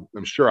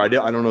sure I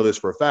don't know this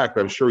for a fact,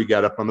 but I'm sure we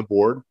got up on the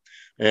board.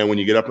 And when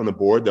you get up on the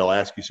board, they'll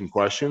ask you some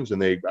questions.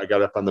 And I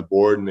got up on the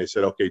board and they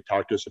said, okay,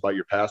 talk to us about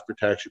your pass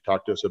protection.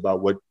 Talk to us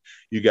about what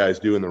you guys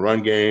do in the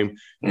run game.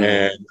 Mm-hmm.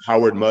 And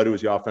Howard Mudd, who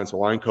was the offensive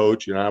line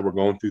coach, and I were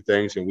going through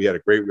things, and we had a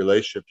great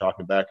relationship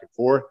talking back and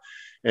forth.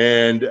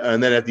 And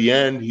then at the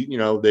end,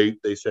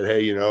 they said,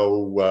 hey,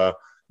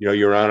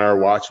 you're on our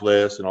watch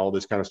list and all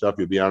this kind of stuff.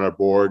 You'll be on our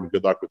board, and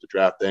good luck with the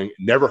draft thing.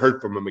 Never heard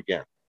from him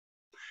again.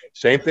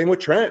 Same thing with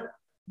Trent.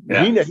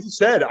 Yeah. He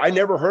said, I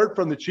never heard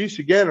from the Chiefs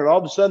again. And all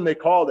of a sudden they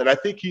called. And I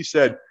think he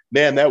said,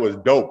 man, that was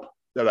dope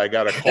that I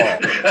got a call.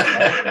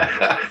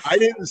 I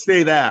didn't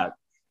say that.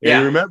 And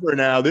yeah. Remember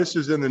now, this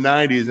is in the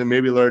 90s and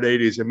maybe late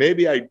 80s. And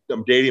maybe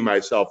I'm dating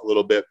myself a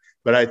little bit.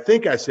 But I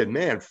think I said,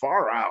 man,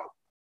 far out.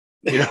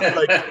 You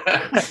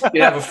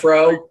have a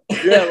fro.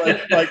 We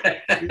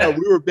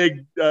were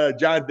big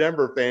John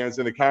Denver fans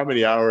in the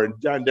Comedy Hour. And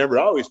John Denver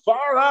always,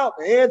 far out,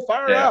 man,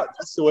 far out.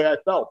 That's the way I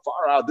felt.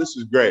 Far out. This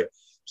is great.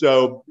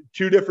 So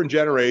 2 different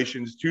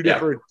generations, 2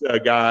 different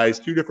guys,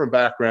 2 different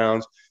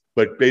backgrounds,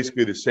 but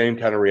basically the same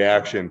kind of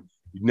reaction.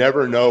 You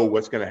never know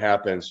what's going to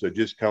happen. So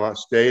just come out,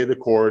 stay the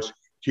course,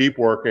 keep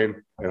working,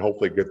 and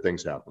hopefully good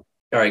things happen.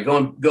 All right,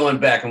 going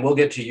back, and we'll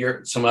get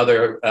to some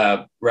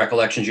other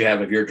recollections you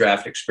have of your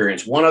draft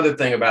experience. One other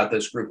thing about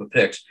this group of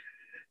picks,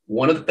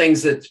 one of the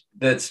things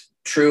that's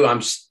true,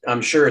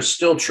 I'm sure is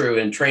still true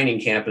in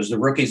training camp, is the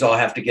rookies all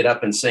have to get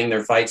up and sing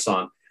their fight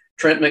song.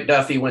 Trent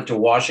McDuffie went to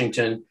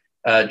Washington.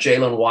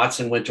 Jalen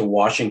Watson went to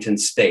Washington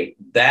State.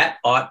 That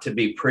ought to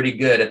be pretty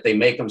good if they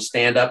make them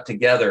stand up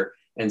together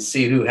and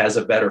see who has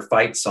a better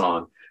fight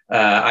song.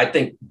 I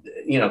think,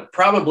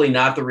 probably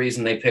not the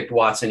reason they picked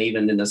Watson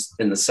even in the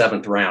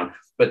 7th round,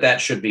 but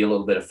that should be a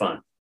little bit of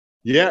fun.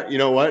 Yeah, you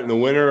know what? And the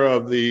winner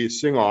of the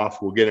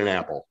sing-off will get an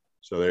apple.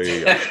 So there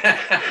you go.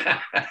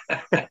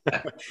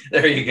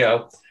 There you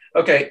go.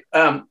 Okay.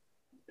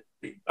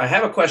 I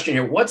have a question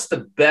here. What's the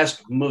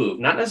best move?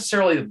 Not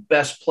necessarily the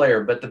best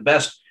player, but the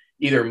best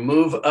either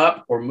move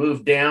up or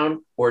move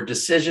down or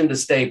decision to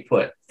stay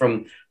put.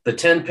 From the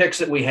 10 picks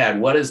that we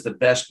had, what is the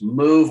best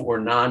move or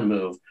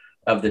non-move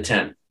of the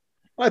 10?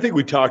 I think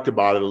we talked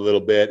about it a little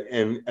bit,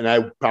 and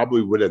I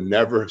probably would have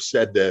never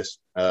said this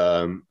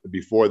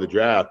before the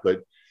draft,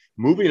 but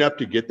moving up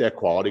to get that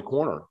quality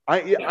corner.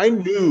 I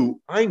knew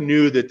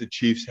that the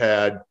Chiefs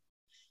had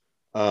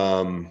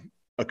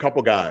a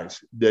couple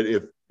guys that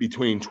if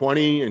between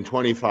 20 and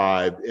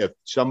 25, if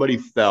somebody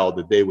fell,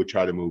 that they would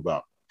try to move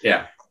up.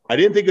 Yeah. I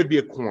didn't think it'd be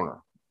a corner.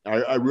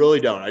 I really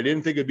don't. I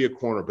didn't think it'd be a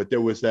corner, but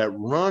there was that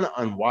run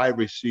on wide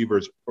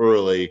receivers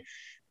early.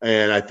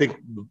 And I think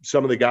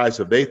some of the guys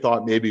that they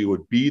thought maybe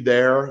would be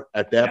there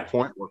at that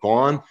point were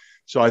gone.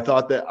 So I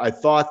thought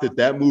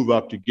that move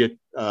up to get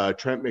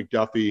Trent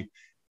McDuffie,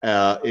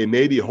 and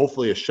maybe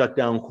hopefully a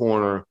shutdown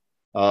corner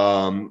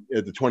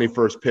at the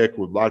 21st pick,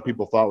 what a lot of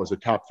people thought was a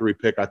top 3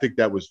 pick. I think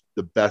that was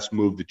the best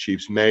move the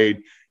Chiefs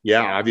made.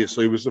 Yeah,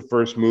 obviously it was the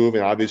first move,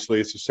 and obviously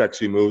it's a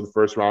sexy move. The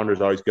first rounders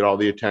always get all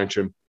the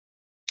attention.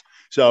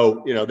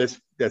 So,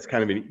 that's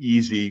kind of an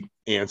easy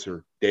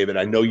answer, David.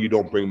 I know you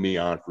don't bring me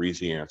on for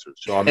easy answers,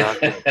 so I'm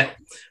not.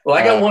 Well,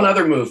 I got one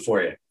other move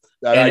for you.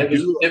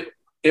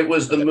 It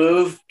was the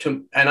move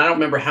to, and I don't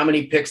remember how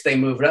many picks they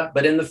moved up,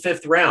 but in the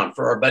 5th round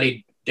for our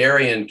buddy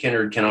Darian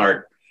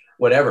Kennard,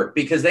 whatever,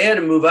 because they had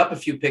to move up a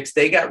few picks.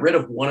 They got rid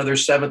of one of their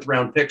 7th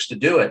round picks to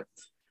do it.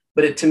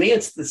 But to me,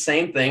 it's the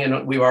same thing.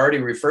 And we've already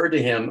referred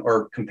to him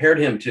or compared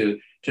him to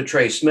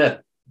Trey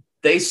Smith.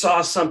 They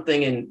saw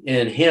something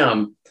in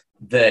him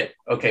that,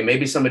 okay,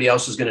 maybe somebody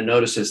else is going to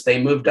notice this.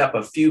 They moved up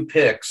a few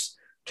picks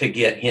to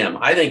get him.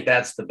 I think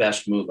that's the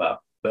best move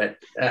up. But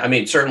I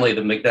mean, certainly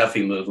the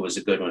McDuffie move was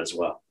a good one as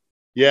well.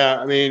 Yeah.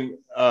 I mean,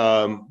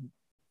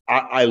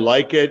 I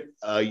like it.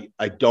 I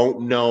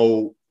don't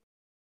know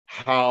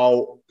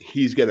how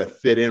he's going to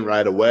fit in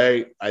right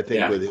away. I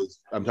think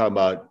I'm talking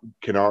about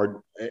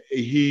Kennard.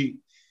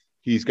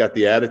 He's got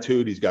the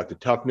attitude, he's got the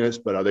toughness,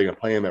 but are they going to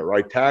play him at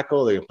right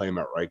tackle? Are they going to play him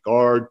at right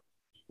guard?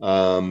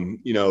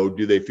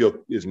 Do they feel,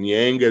 is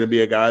Niang going to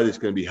be a guy that's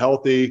going to be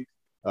healthy?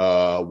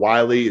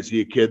 Wiley, is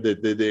he a kid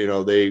that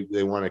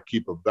they want to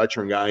keep a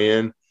veteran guy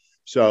in?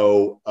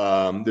 So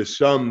there's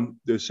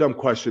some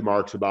question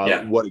marks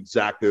about what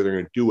exactly they're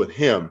going to do with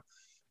him.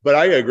 But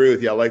I agree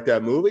with you. I like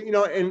that move.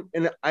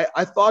 And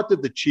I thought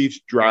that the Chiefs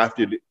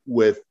drafted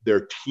with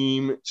their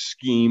team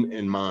scheme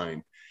in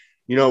mind.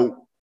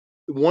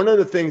 One of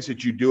the things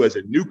that you do as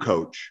a new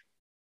coach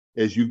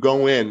is you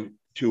go in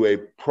to a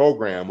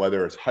program,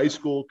 whether it's high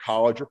school,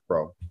 college, or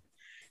pro,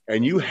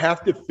 and you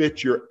have to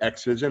fit your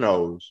X's and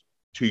O's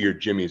to your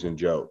Jimmies and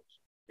Joes.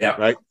 Yeah.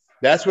 Right.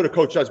 That's what a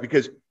coach does,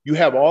 because you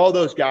have all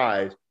those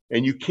guys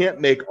and you can't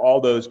make all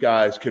those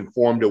guys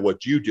conform to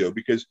what you do,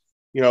 because,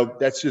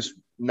 that's just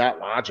not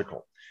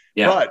logical.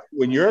 Yeah. But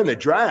when you're in the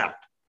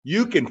draft,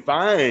 you can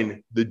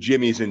find the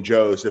Jimmies and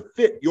Joes that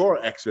fit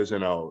your X's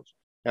and O's.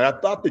 And I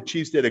thought the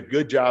Chiefs did a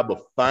good job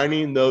of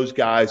finding those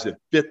guys that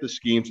fit the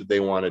schemes that they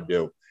want to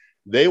do.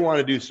 They want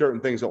to do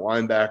certain things at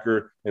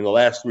linebacker. In the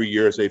last 3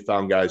 years, they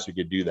found guys who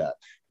could do that.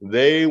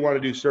 They want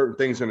to do certain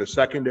things in the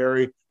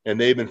secondary, and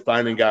they've been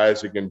finding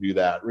guys that can do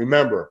that.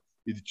 Remember,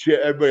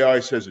 everybody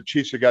always says the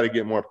Chiefs have got to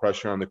get more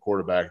pressure on the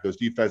quarterback. Those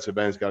defensive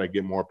ends got to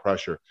get more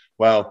pressure.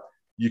 Well,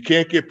 you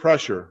can't get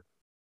pressure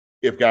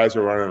if guys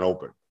are running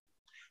open.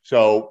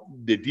 So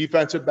the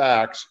defensive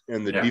backs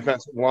and the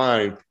defensive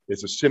line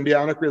is a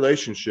symbiotic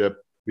relationship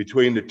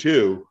between the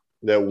two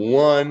that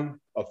one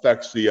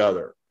affects the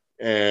other.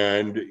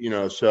 And,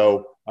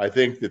 so I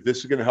think that this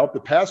is going to help the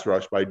pass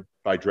rush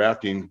by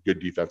drafting good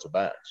defensive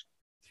backs.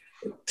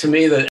 To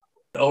me, the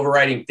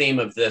overriding theme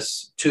of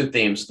this, two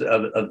themes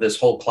of this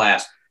whole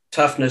class,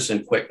 toughness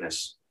and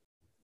quickness.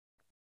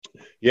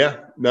 Yeah,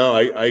 no,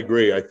 I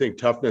agree. I think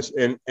toughness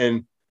and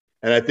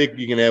I think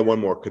you can add one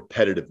more,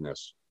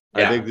 competitiveness.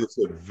 Yeah. I think this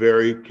is a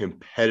very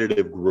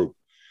competitive group,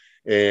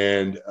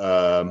 and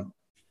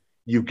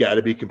you've got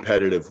to be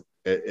competitive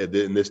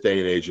in this day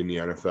and age in the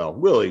NFL.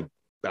 Really,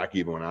 back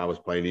even when I was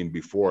playing, even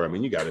before. I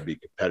mean, you got to be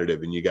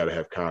competitive, and you got to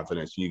have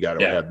confidence, and you got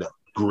to have that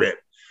grit.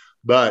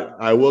 But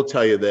I will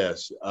tell you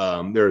this: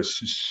 there's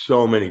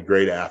so many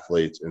great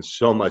athletes and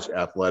so much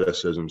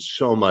athleticism,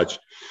 so much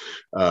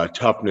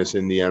toughness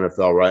in the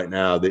NFL right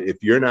now that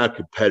if you're not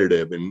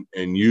competitive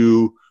and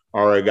you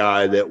are a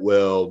guy that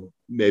will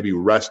maybe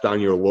rest on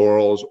your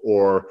laurels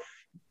or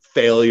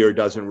failure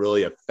doesn't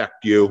really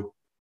affect you,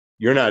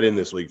 you're not in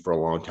this league for a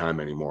long time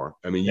anymore.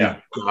 I mean, you've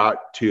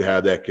got to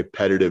have that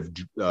competitive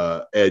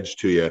edge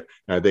to you.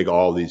 And I think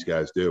all these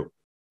guys do.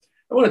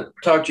 I want to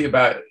talk to you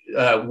about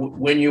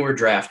when you were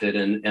drafted.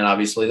 And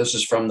obviously this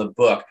is from the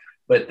book,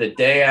 but the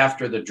day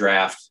after the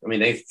draft, I mean,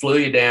 they flew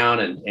you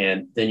down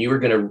and then you were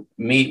going to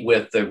meet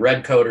with the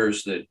red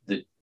coaters,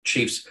 the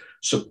Chiefs,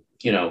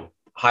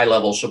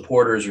 high-level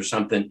supporters or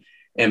something.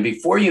 And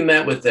before you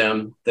met with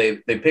them, they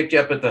picked you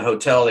up at the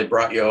hotel. They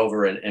brought you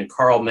over, and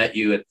Carl met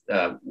you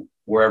at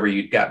wherever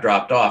you got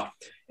dropped off.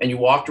 And you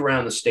walked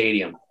around the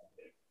stadium.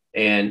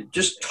 And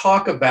just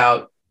talk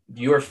about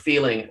your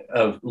feeling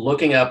of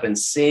looking up and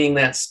seeing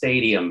that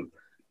stadium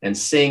and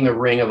seeing the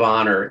Ring of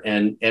Honor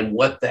and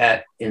what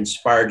that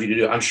inspired you to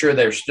do. I'm sure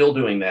they're still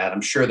doing that.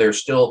 I'm sure they're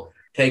still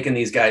taking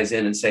these guys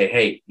in and say,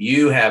 hey,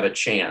 you have a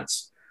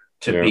chance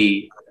to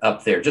be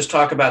up there. Just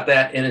talk about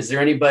that. And is there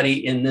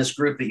anybody in this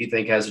group that you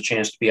think has a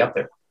chance to be up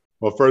there?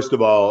 Well, first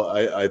of all,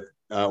 I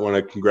want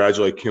to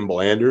congratulate Kimball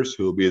Anders,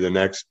 who will be the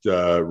next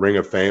Ring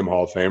of Fame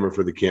Hall of Famer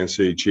for the Kansas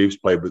City Chiefs.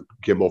 Played with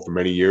Kimball for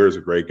many years,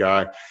 a great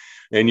guy.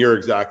 And you're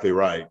exactly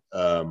right.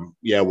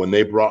 When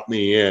they brought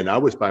me in, I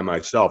was by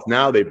myself.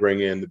 Now they bring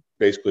in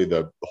basically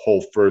the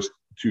whole first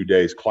 2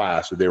 days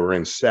class. So they were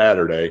in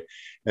Saturday,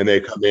 and they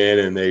come in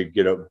and they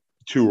get a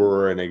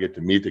tour and they get to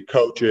meet the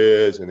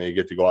coaches and they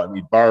get to go out and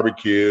eat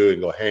barbecue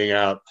and go hang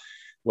out.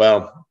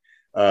 Well,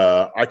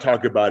 I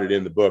talk about it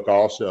in the book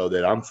also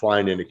that I'm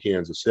flying into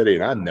Kansas City,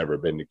 and I've never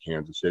been to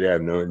Kansas City. I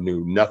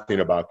knew nothing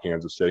about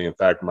Kansas City. In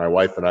fact, my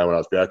wife and I, when I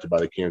was drafted by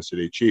the Kansas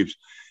City Chiefs,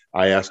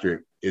 I asked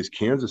her, is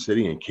Kansas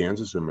City in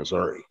Kansas or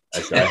Missouri?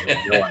 I said, I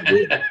have no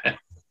idea.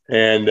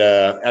 And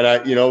I,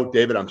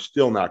 David, I'm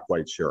still not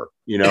quite sure,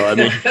 I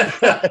mean,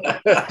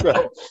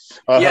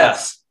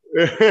 yes.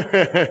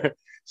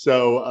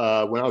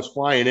 So when I was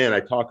flying in, I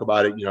talk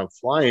about it,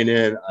 flying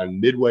in on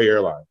Midway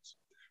Airlines,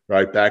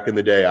 right? Back in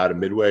the day out of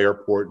Midway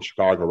Airport in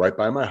Chicago, right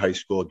by my high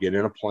school, get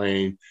in a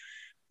plane.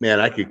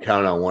 Man, I could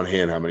count on one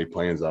hand how many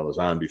planes I was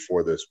on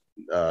before this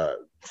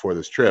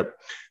trip.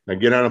 I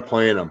get on a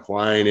plane, I'm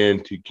flying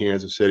into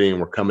Kansas City, and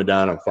we're coming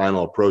down on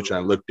final approach. And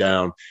I look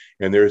down,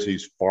 and there's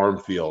these farm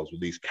fields with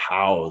these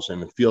cows,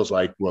 and it feels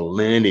like we're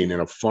landing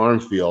in a farm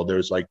field.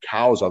 There's like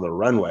cows on the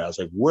runway. I was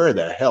like, where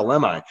the hell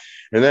am I?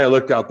 And then I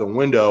looked out the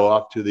window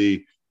off to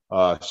the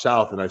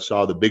south, and I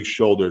saw the big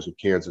shoulders of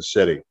Kansas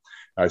City.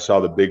 I saw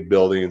the big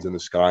buildings and the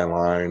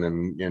skyline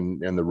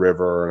and the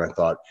river, and I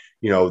thought,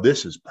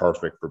 this is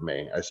perfect for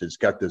me. I said, it's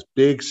got this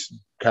big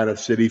kind of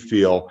city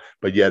feel,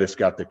 but yet it's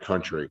got the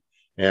country.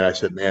 And I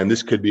said, man,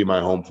 this could be my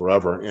home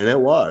forever. And it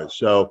was.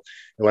 So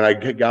when I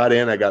got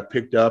in, I got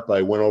picked up.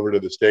 I went over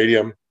to the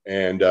stadium,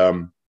 and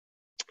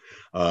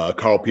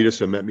Carl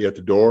Peterson met me at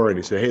the door, and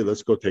he said, hey,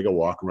 let's go take a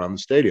walk around the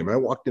stadium. And I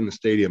walked in the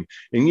stadium,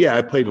 and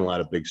I played in a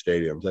lot of big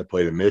stadiums. I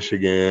played in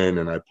Michigan,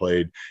 and I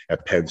played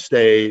at Penn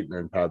State,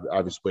 and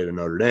obviously played at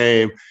Notre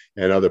Dame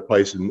and other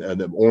places, and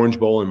the Orange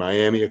Bowl in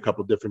Miami a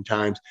couple of different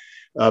times.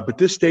 But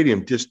this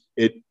stadium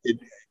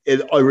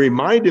it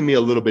reminded me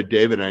a little bit,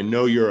 David, and I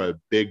know you're a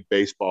big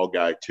baseball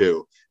guy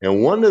too.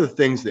 And one of the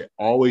things they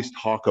always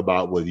talk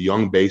about with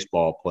young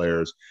baseball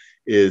players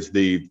is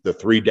the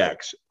three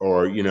decks,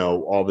 or,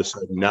 all of a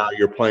sudden now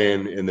you're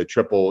playing in the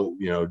triple,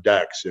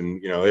 decks.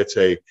 And,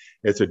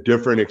 it's a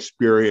different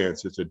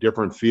experience. It's a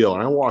different feel.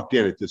 And I walked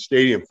in, the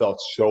stadium felt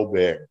so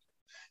big.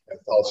 It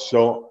felt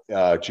so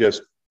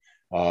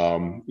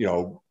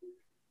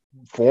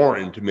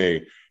foreign to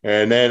me.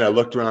 And then I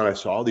looked around, I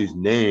saw all these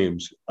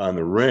names on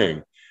the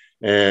ring.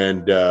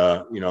 And,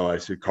 I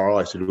said, Carl,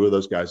 I said, who are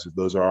those guys? I said,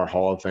 those are our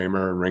Hall of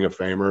Famer and Ring of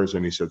Famers.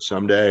 And he said,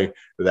 someday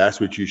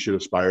that's what you should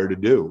aspire to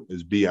do,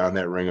 is be on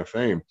that Ring of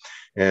Fame.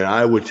 And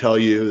I would tell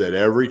you that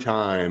every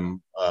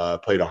time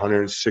played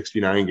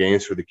 169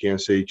 games for the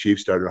Kansas City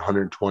Chiefs, started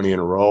 120 in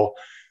a row.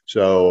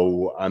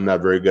 So I'm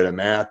not very good at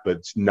math,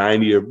 but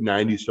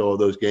 90 so of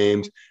those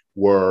games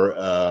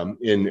were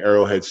in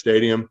Arrowhead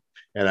Stadium.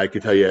 And I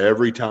could tell you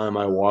every time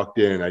I walked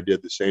in, I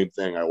did the same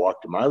thing. I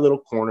walked to my little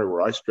corner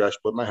where I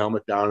stretched, put my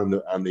helmet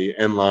down on the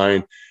end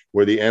line,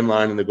 where the end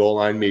line and the goal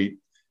line meet.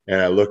 And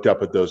I looked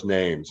up at those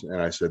names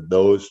and I said,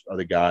 those are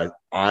the guys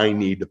I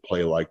need to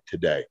play like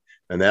today.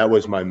 And that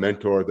was my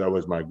mentor. That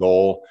was my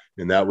goal.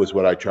 And that was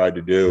what I tried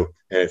to do.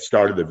 And it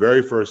started the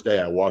very first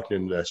day I walked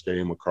into that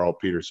stadium with Carl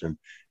Peterson.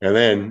 And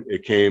then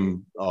it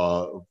came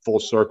full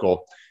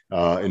circle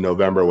in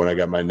November when I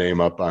got my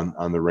name up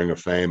on the Ring of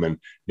Fame. And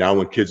now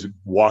when kids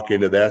walk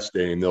into that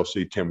stadium, they'll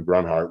see Tim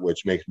Grunhart,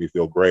 which makes me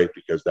feel great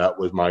because that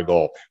was my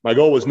goal. My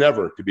goal was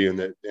never to be in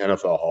the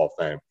NFL Hall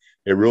of Fame.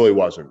 It really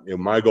wasn't.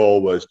 My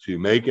goal was to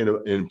make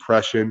an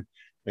impression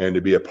and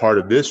to be a part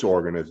of this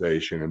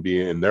organization and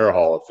be in their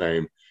Hall of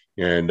Fame.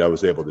 And I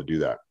was able to do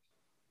that.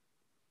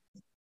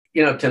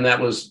 Tim,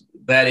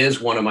 that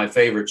is one of my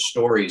favorite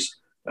stories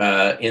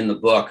in the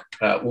book.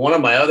 One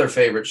of my other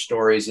favorite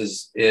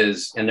stories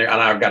is and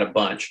I've got a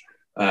bunch,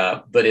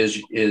 but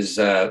is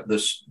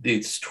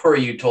the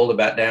story you told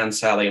about Dan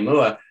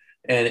Saleaumua.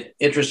 And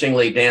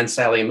interestingly, Dan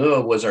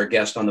Saleaumua was our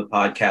guest on the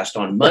podcast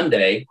on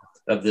Monday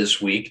of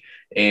this week.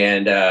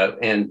 And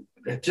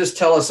just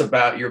tell us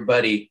about your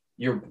buddy,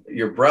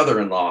 your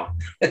brother-in-law,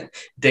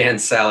 Dan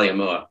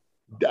Saleaumua.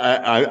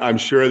 I'm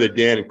sure that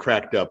Dan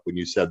cracked up when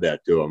you said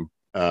that to him.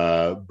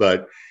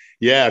 But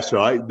yeah,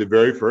 so the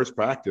very first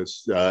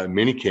practice,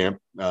 mini camp,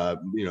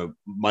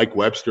 Mike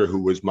Webster,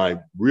 who was my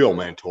real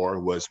mentor,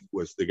 was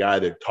the guy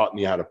that taught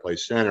me how to play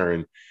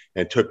center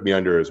and took me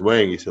under his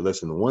wing. He said,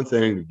 listen, the one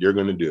thing you're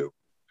going to do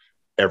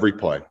every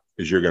play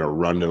is you're going to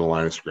run to the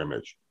line of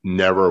scrimmage,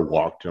 never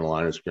walk to the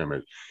line of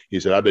scrimmage. He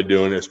said, I've been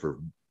doing this for,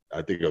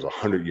 I think it was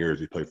 100 years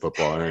he played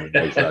football. I don't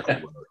know exactly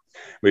what.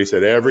 But he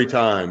said, every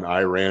time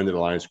I ran to the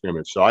line of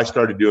scrimmage. So I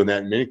started doing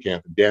that in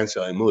minicamp, and Dan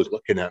Saleaumua was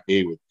looking at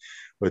me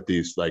with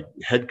these like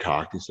head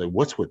cocked and said,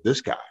 what's with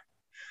this guy?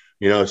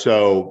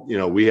 So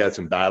we had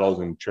some battles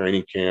in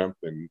training camp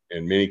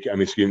and mini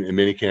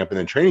camp, and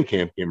then training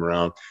camp came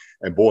around,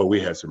 and boy, we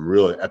had some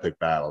really epic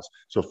battles.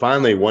 So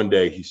finally one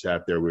day he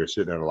sat there, we were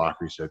sitting in a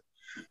locker, he said,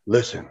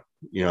 listen,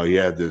 he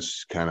had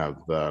this kind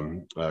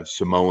of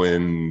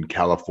Samoan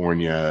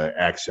California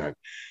accent.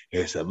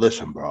 He said,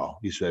 listen, bro,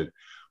 he said,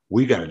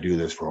 we got to do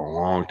this for a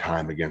long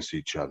time against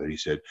each other. He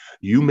said,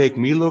 you make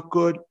me look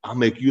good, I'll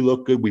make you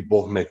look good. We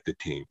both make the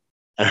team.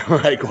 And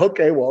I'm like,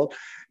 okay, well,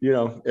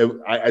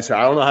 I said,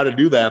 I don't know how to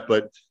do that,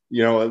 but,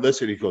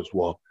 listen, he goes,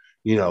 well,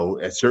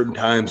 at certain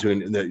times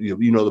when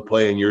the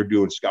play and you're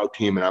doing scout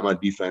team and I'm on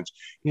defense,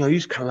 you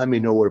just kind of let me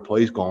know where the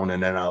play's going,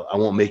 and then I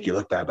won't make you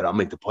look bad, but I'll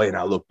make the play and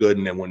I'll look good.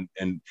 And then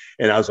and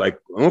I was like,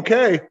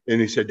 okay. And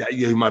he said,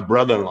 you're my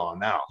brother-in-law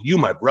now. You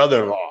my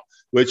brother-in-law,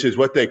 which is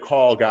what they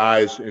call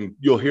guys, and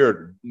you'll hear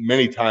it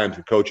many times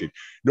in coaching.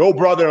 No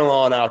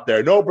brother-in-law out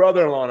there,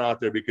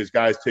 because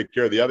guys take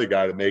care of the other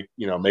guy to make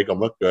them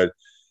look good,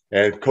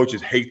 and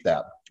coaches hate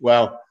that.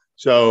 Well,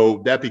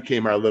 so that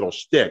became our little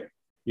stick.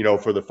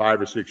 For the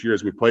 5 or 6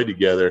 years we played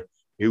together,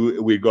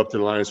 we'd go up to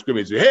the line of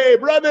scrimmage and say, hey,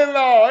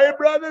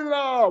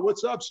 brother-in-law,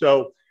 what's up?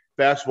 So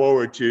fast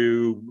forward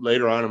to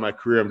later on in my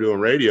career, I'm doing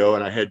radio,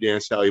 and I had Dan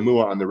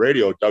Saleaumua on the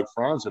radio, Doug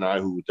Franz and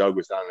I, Doug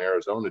was down in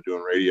Arizona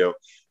doing radio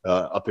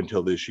up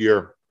until this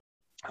year.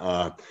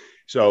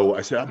 So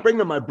I said, I'm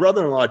bringing my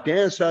brother-in-law,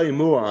 Dan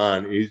Saleaumua,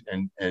 on.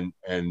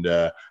 And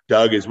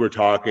Doug, as we're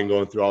talking,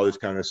 going through all this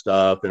kind of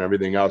stuff and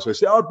everything else, I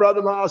said, oh,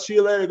 brother-in-law, I'll see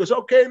you later. He goes,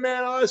 okay,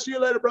 man, I'll see you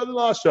later,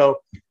 brother-in-law. So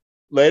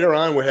later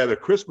on, we had a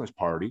Christmas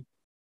party.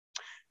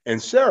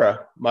 And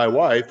Sarah, my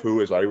wife,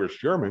 who is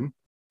Irish-German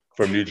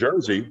from New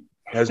Jersey,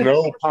 has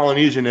no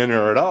Polynesian in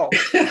her at all.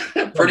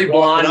 Pretty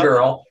blonde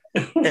girl.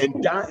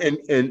 And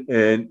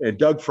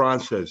Doug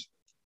Franz says,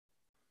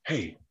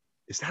 hey,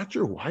 is that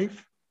your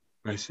wife?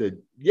 And I said,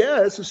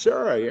 yeah, this is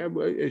Sarah. Yeah.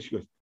 And she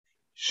goes,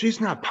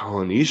 she's not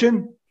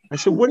Polynesian. I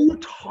said, what are you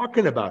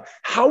talking about?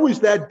 How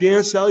is that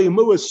Dan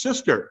Saleauma's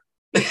sister?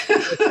 No.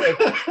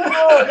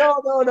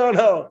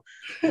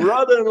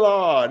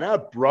 Brother-in-law,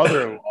 not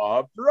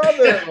brother-in-law.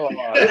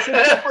 It's a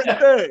different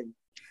thing.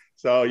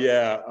 So,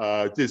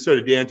 yeah. So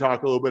did Dan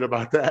talk a little bit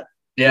about that?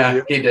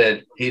 Yeah, he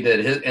did.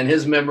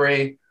 His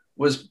memory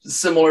was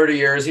similar to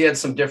yours. He had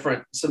some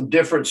different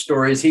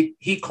stories.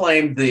 He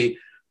claimed the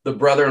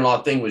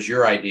brother-in-law thing was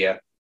your idea.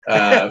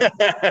 Yeah,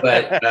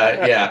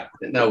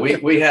 no,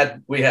 we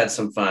had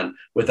some fun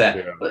with that.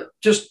 Yeah. But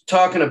just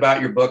talking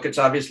about your book, it's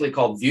obviously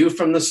called View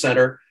from the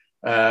Center,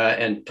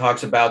 and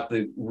talks about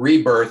the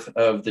rebirth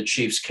of the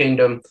Chiefs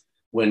kingdom.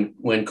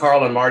 When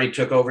Carl and Marty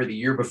took over the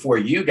year before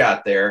you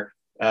got there,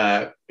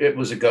 it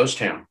was a ghost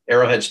town,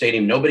 Arrowhead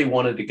Stadium. Nobody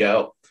wanted to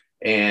go.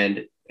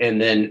 And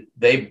then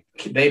they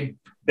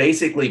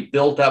basically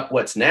built up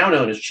what's now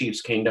known as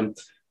Chiefs Kingdom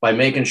by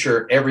making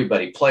sure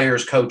everybody,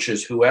 players,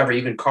 coaches, whoever,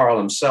 even Carl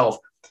himself,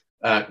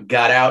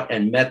 got out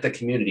and met the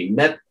community,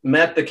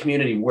 met the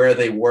community where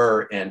they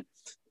were, and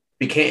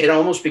it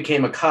almost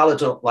became a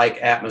college-like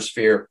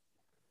atmosphere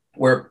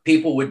where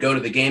people would go to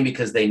the game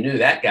because they knew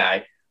that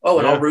guy. Oh,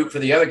 and I'll root for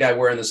the other guy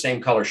wearing the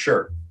same color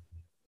shirt.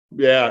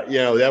 Yeah,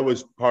 that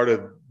was part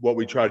of what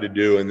we tried to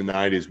do in the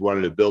 90s,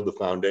 wanted to build the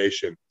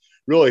foundation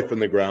really from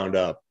the ground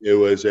up. It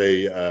was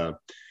a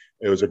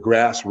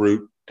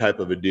grassroots type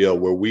of a deal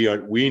where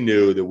we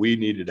knew that we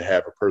needed to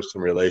have a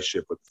personal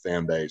relationship with the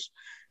fan base.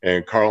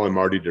 And Carl and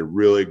Marty did a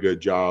really good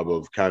job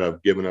of kind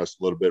of giving us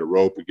a little bit of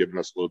rope and giving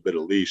us a little bit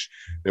of leash.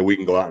 Then we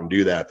can go out and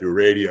do that through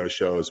radio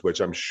shows, which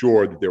I'm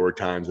sure that there were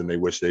times when they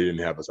wish they didn't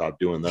have us out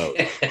doing those.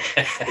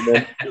 And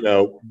then,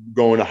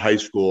 going to high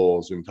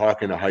schools and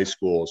talking to high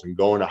schools and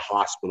going to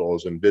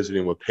hospitals and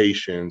visiting with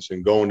patients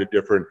and going to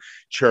different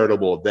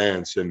charitable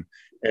events.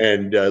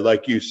 And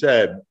like you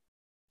said,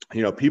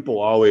 people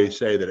always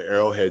say that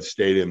Arrowhead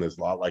Stadium is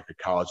a lot like a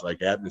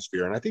college-like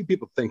atmosphere. And I think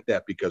people think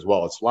that because,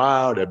 well, it's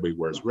loud, everybody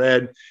wears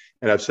red.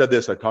 And I've said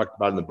this, I talked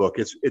about in the book,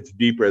 it's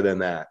deeper than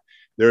that.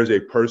 There is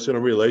a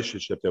personal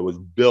relationship that was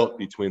built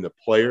between the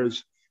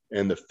players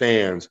and the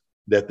fans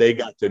that they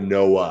got to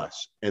know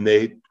us. And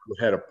they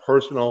had a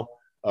personal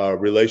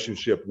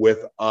relationship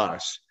with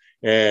us.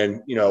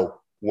 And,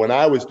 when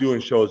I was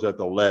doing shows at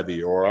the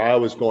Levee or I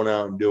was going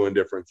out and doing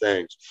different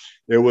things,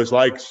 it was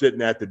like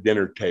sitting at the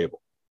dinner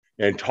table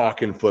and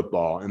talking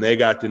football, and they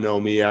got to know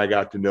me, I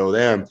got to know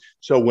them.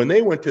 So when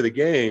they went to the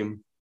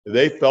game,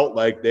 they felt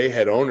like they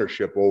had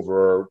ownership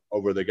over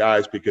the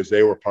guys because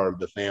they were part of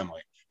the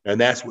family. And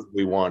that's what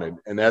we wanted.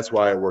 And that's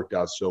why it worked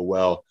out so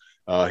well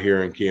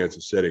here in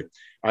Kansas City.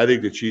 I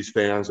think the Chiefs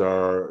fans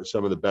are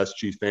some of the best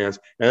Chiefs fans.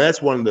 And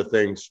that's one of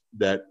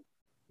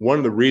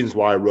the reasons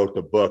why I wrote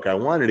the book. I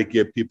wanted to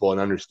give people an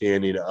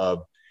understanding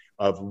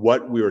of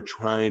what we were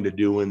trying to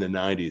do in the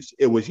 90s.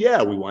 It was,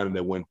 we wanted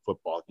to win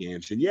football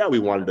games, and we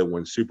wanted to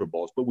win Super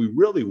Bowls, but we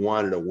really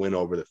wanted to win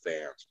over the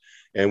fans.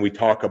 And we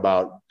talk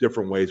about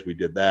different ways we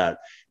did that.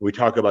 We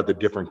talk about the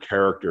different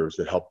characters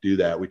that helped do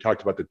that. We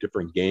talked about the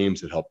different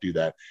games that helped do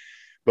that.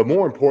 But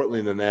more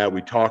importantly than that,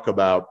 we talk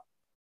about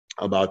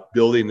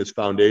building this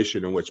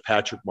foundation in which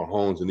Patrick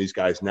Mahomes and these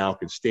guys now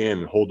can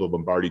stand and hold the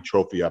Lombardi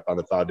Trophy up on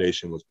the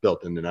foundation was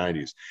built in the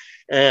 90s.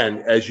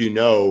 And as you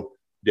know,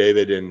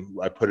 David, and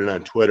I put it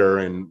on Twitter,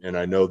 and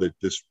I know that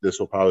this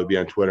will probably be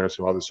on Twitter and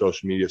some other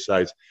social media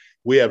sites.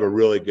 We have a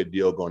really good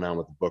deal going on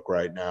with the book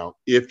right now.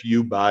 If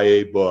you buy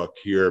a book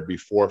here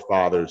before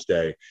Father's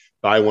Day,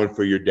 buy one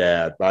for your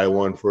dad, buy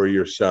one for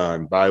your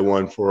son, buy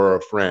one for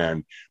a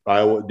friend,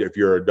 buy one if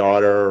you're a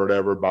daughter or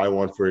whatever, buy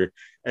one for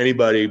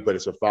anybody, but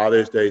it's a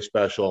Father's Day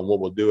special. And what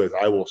we'll do is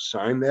I will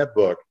sign that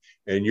book,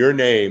 and your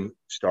name,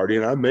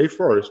 starting on May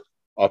 1st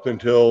up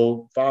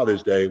until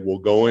Father's Day, will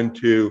go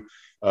into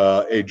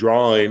a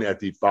drawing at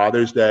the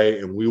Father's Day,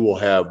 and we will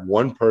have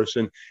one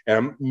person,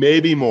 and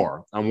maybe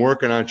more. I'm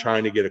working on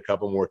trying to get a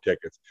couple more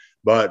tickets,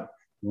 but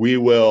we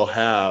will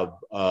have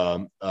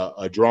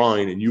a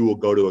drawing, and you will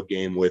go to a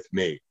game with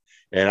me.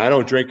 And I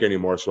don't drink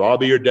anymore, so I'll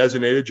be your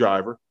designated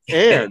driver,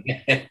 and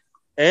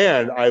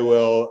I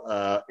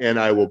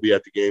will be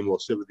at the game. We'll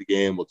sit with the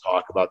game. We'll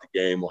talk about the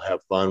game. We'll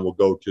have fun. We'll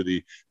go to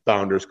the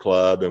Founders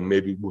Club, and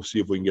maybe we'll see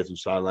if we can get some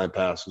sideline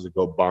passes and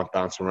go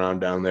bounce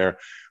around down there.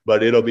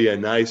 But it'll be a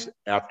nice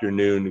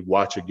afternoon to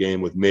watch a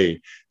game with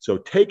me. So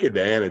take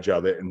advantage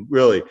of it. And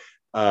really,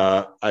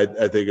 I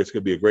think it's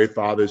going to be a great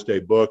Father's Day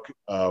book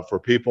for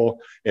people.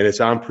 And it's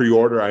on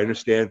pre-order. I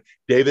understand.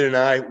 David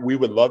and we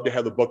would love to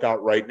have the book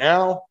out right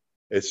now.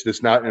 It's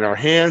just not in our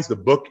hands. The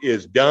book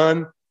is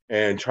done.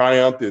 And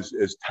Triumph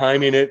is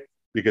timing it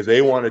because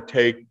they want to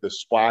take the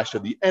splash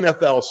of the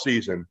NFL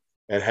season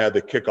and have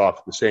the kickoff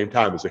at the same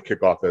time as the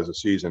kickoff as a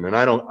season. And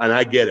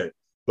I get it,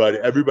 but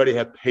everybody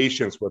have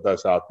patience with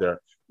us out there.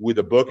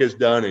 The book is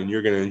done, and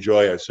you're going to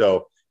enjoy it.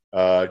 So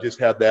just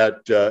have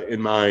that in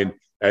mind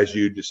as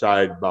you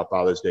decide about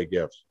Father's Day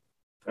gifts.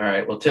 All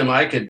right. Well, Tim,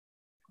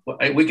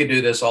 we could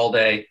do this all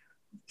day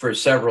for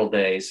several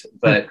days,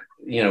 but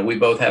we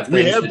both have things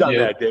to do. We have done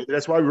that, David.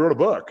 That's why we wrote a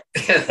book.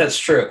 That's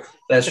true.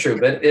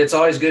 But it's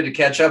always good to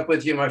catch up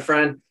with you, my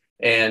friend,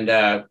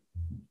 and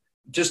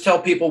just tell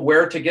people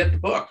where to get the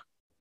book.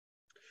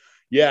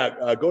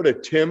 Yeah, go to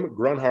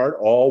timgrunhard,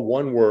 all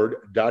one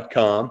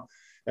word.com,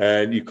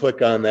 and you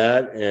click on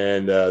that,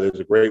 and there's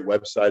a great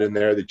website in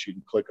there that you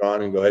can click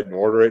on and go ahead and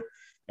order it.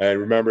 And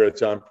remember,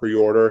 it's on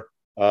pre-order.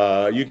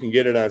 You can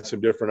get it on some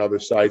different other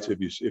sites if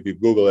you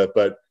Google it,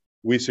 but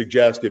we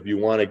suggest if you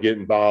want to get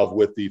involved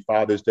with the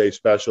Father's Day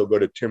special, go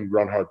to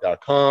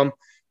timgrunhard.com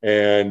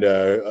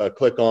and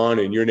click on,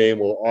 and your name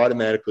will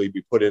automatically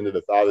be put into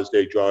the Father's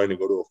Day drawing to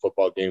go to a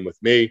football game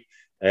with me.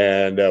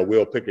 And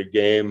we'll pick a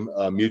game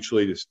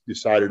mutually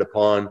decided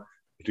upon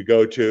to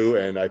go to.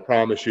 And I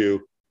promise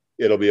you,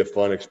 it'll be a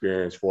fun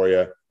experience for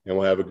you, and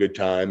we'll have a good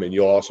time. And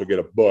you'll also get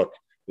a book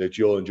that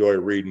you'll enjoy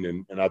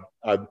reading. And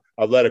I've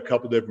let a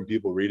couple different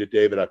people read it,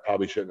 David. I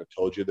probably shouldn't have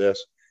told you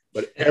this,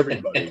 but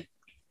everybody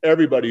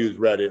who's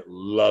read it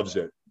loves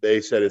it.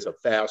 They said it's a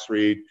fast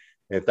read.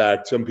 In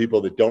fact, some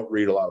people that don't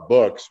read a lot of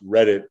books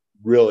read it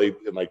really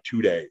in like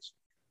 2 days.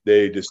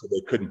 They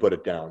couldn't put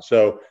it down.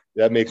 So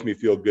that makes me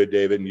feel good,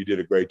 David. And you did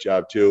a great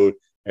job too.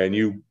 And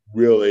you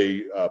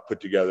really put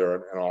together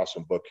an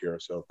awesome book here.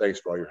 So thanks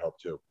for all your help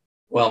too.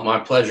 Well, my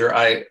pleasure.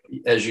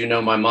 As you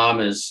know, my mom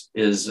is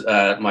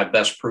my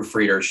best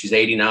proofreader. She's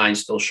 89,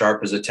 still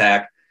sharp as a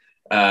tack.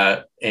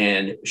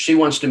 And she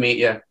wants to meet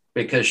you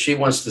because she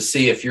wants to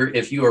see if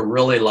you are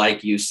really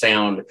like you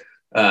sound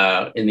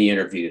in the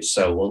interviews.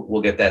 So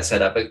we'll get that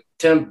set up. But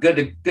Tim,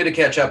 good to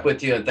catch up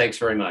with you, and thanks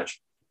very much.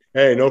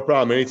 Hey, no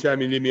problem.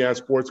 Anytime you need me on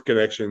Sports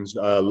Connections,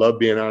 love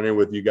being on here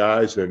with you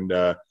guys. And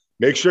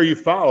make sure you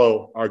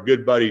follow our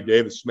good buddy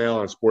David Smale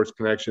on Sports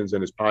Connections,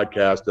 and his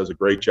podcast does a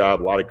great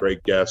job. A lot of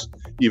great guests,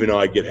 even though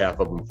I get half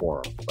of them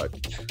for him. But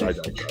I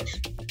digress.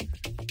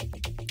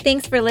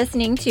 Thanks for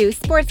listening to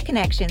Sports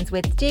Connections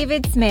with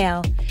David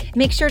Smale.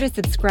 Make sure to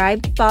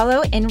subscribe,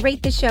 follow, and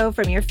rate the show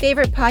from your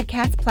favorite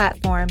podcast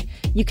platform.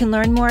 You can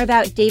learn more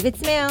about David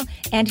Smale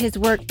and his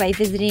work by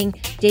visiting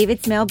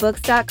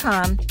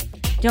davidsmalebooks.com.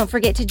 Don't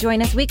forget to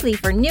join us weekly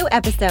for new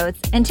episodes.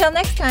 Until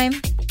next time.